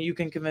those, and you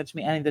can convince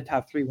me any of the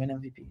top 3 win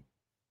MVP.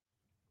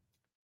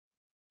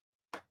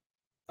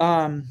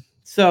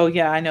 So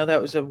yeah, I know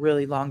that was a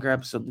really longer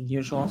episode than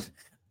usual,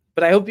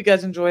 but I hope you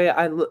guys enjoy it.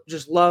 I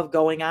just love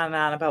going on and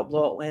on about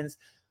blowout wins.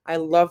 I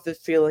love this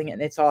feeling,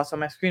 and it's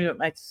awesome. I screamed at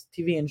my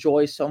TV in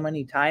joy so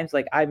many times.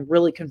 Like, I'm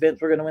really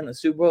convinced we're going to win the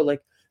Super Bowl.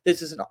 Like,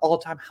 this is an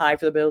all-time high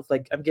for the Bills.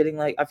 Like, I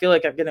feel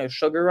like I'm getting a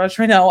sugar rush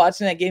right now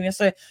watching that game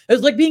yesterday. It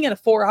was like being at a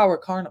 4-hour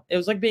carnival. It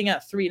was like being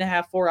at a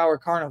 3.5, 4-hour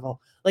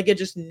carnival. Like, it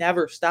just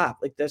never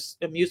stopped. Like, this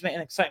amusement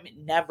and excitement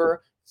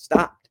never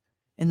stopped.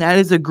 And that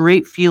is a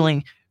great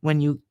feeling when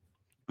you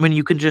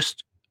can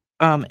just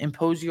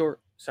impose your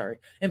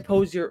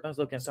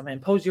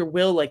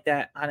will like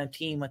that on a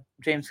team with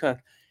James Cook.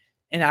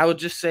 And I would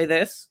just say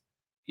this: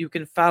 you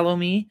can follow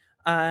me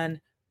on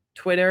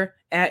Twitter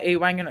at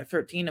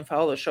 @awanger13 and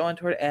follow the show on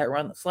Twitter at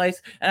 @RunTheSlice.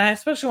 And I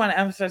especially want to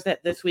emphasize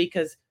that this week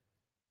because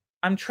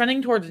I'm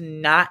trending towards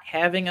not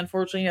having,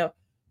 unfortunately, a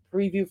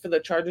preview for the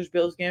Chargers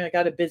Bills game. I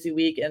got a busy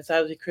week, and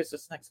Saturday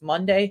Christmas next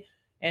Monday,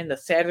 and the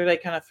Saturday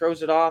kind of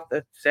throws it off.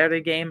 The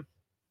Saturday game,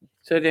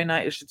 Saturday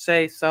night, I should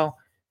say. So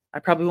I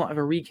probably won't have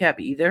a recap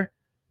either.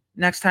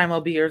 Next time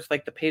I'll be here is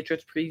like the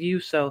Patriots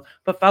preview. So,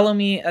 but follow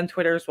me on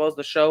Twitter as well as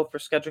the show for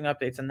scheduling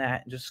updates and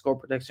that, and just score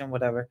prediction,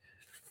 whatever.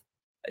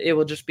 It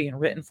will just be in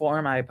written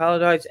form. I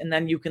apologize, and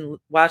then you can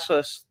watch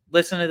us,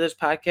 listen to this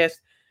podcast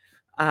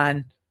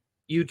on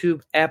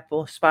YouTube,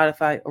 Apple,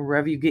 Spotify, or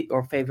wherever you get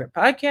your favorite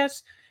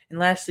podcasts. And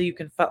lastly, you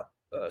can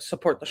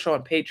support the show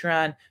on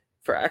Patreon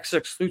for extra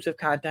exclusive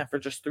content for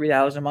just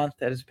 $3 a month.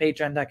 That is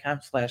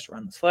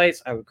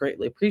patreon.com/runtheslice. I would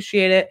greatly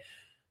appreciate it.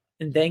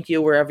 And thank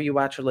you wherever you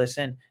watch or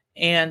listen.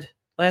 And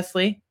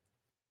lastly,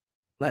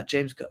 let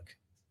James cook.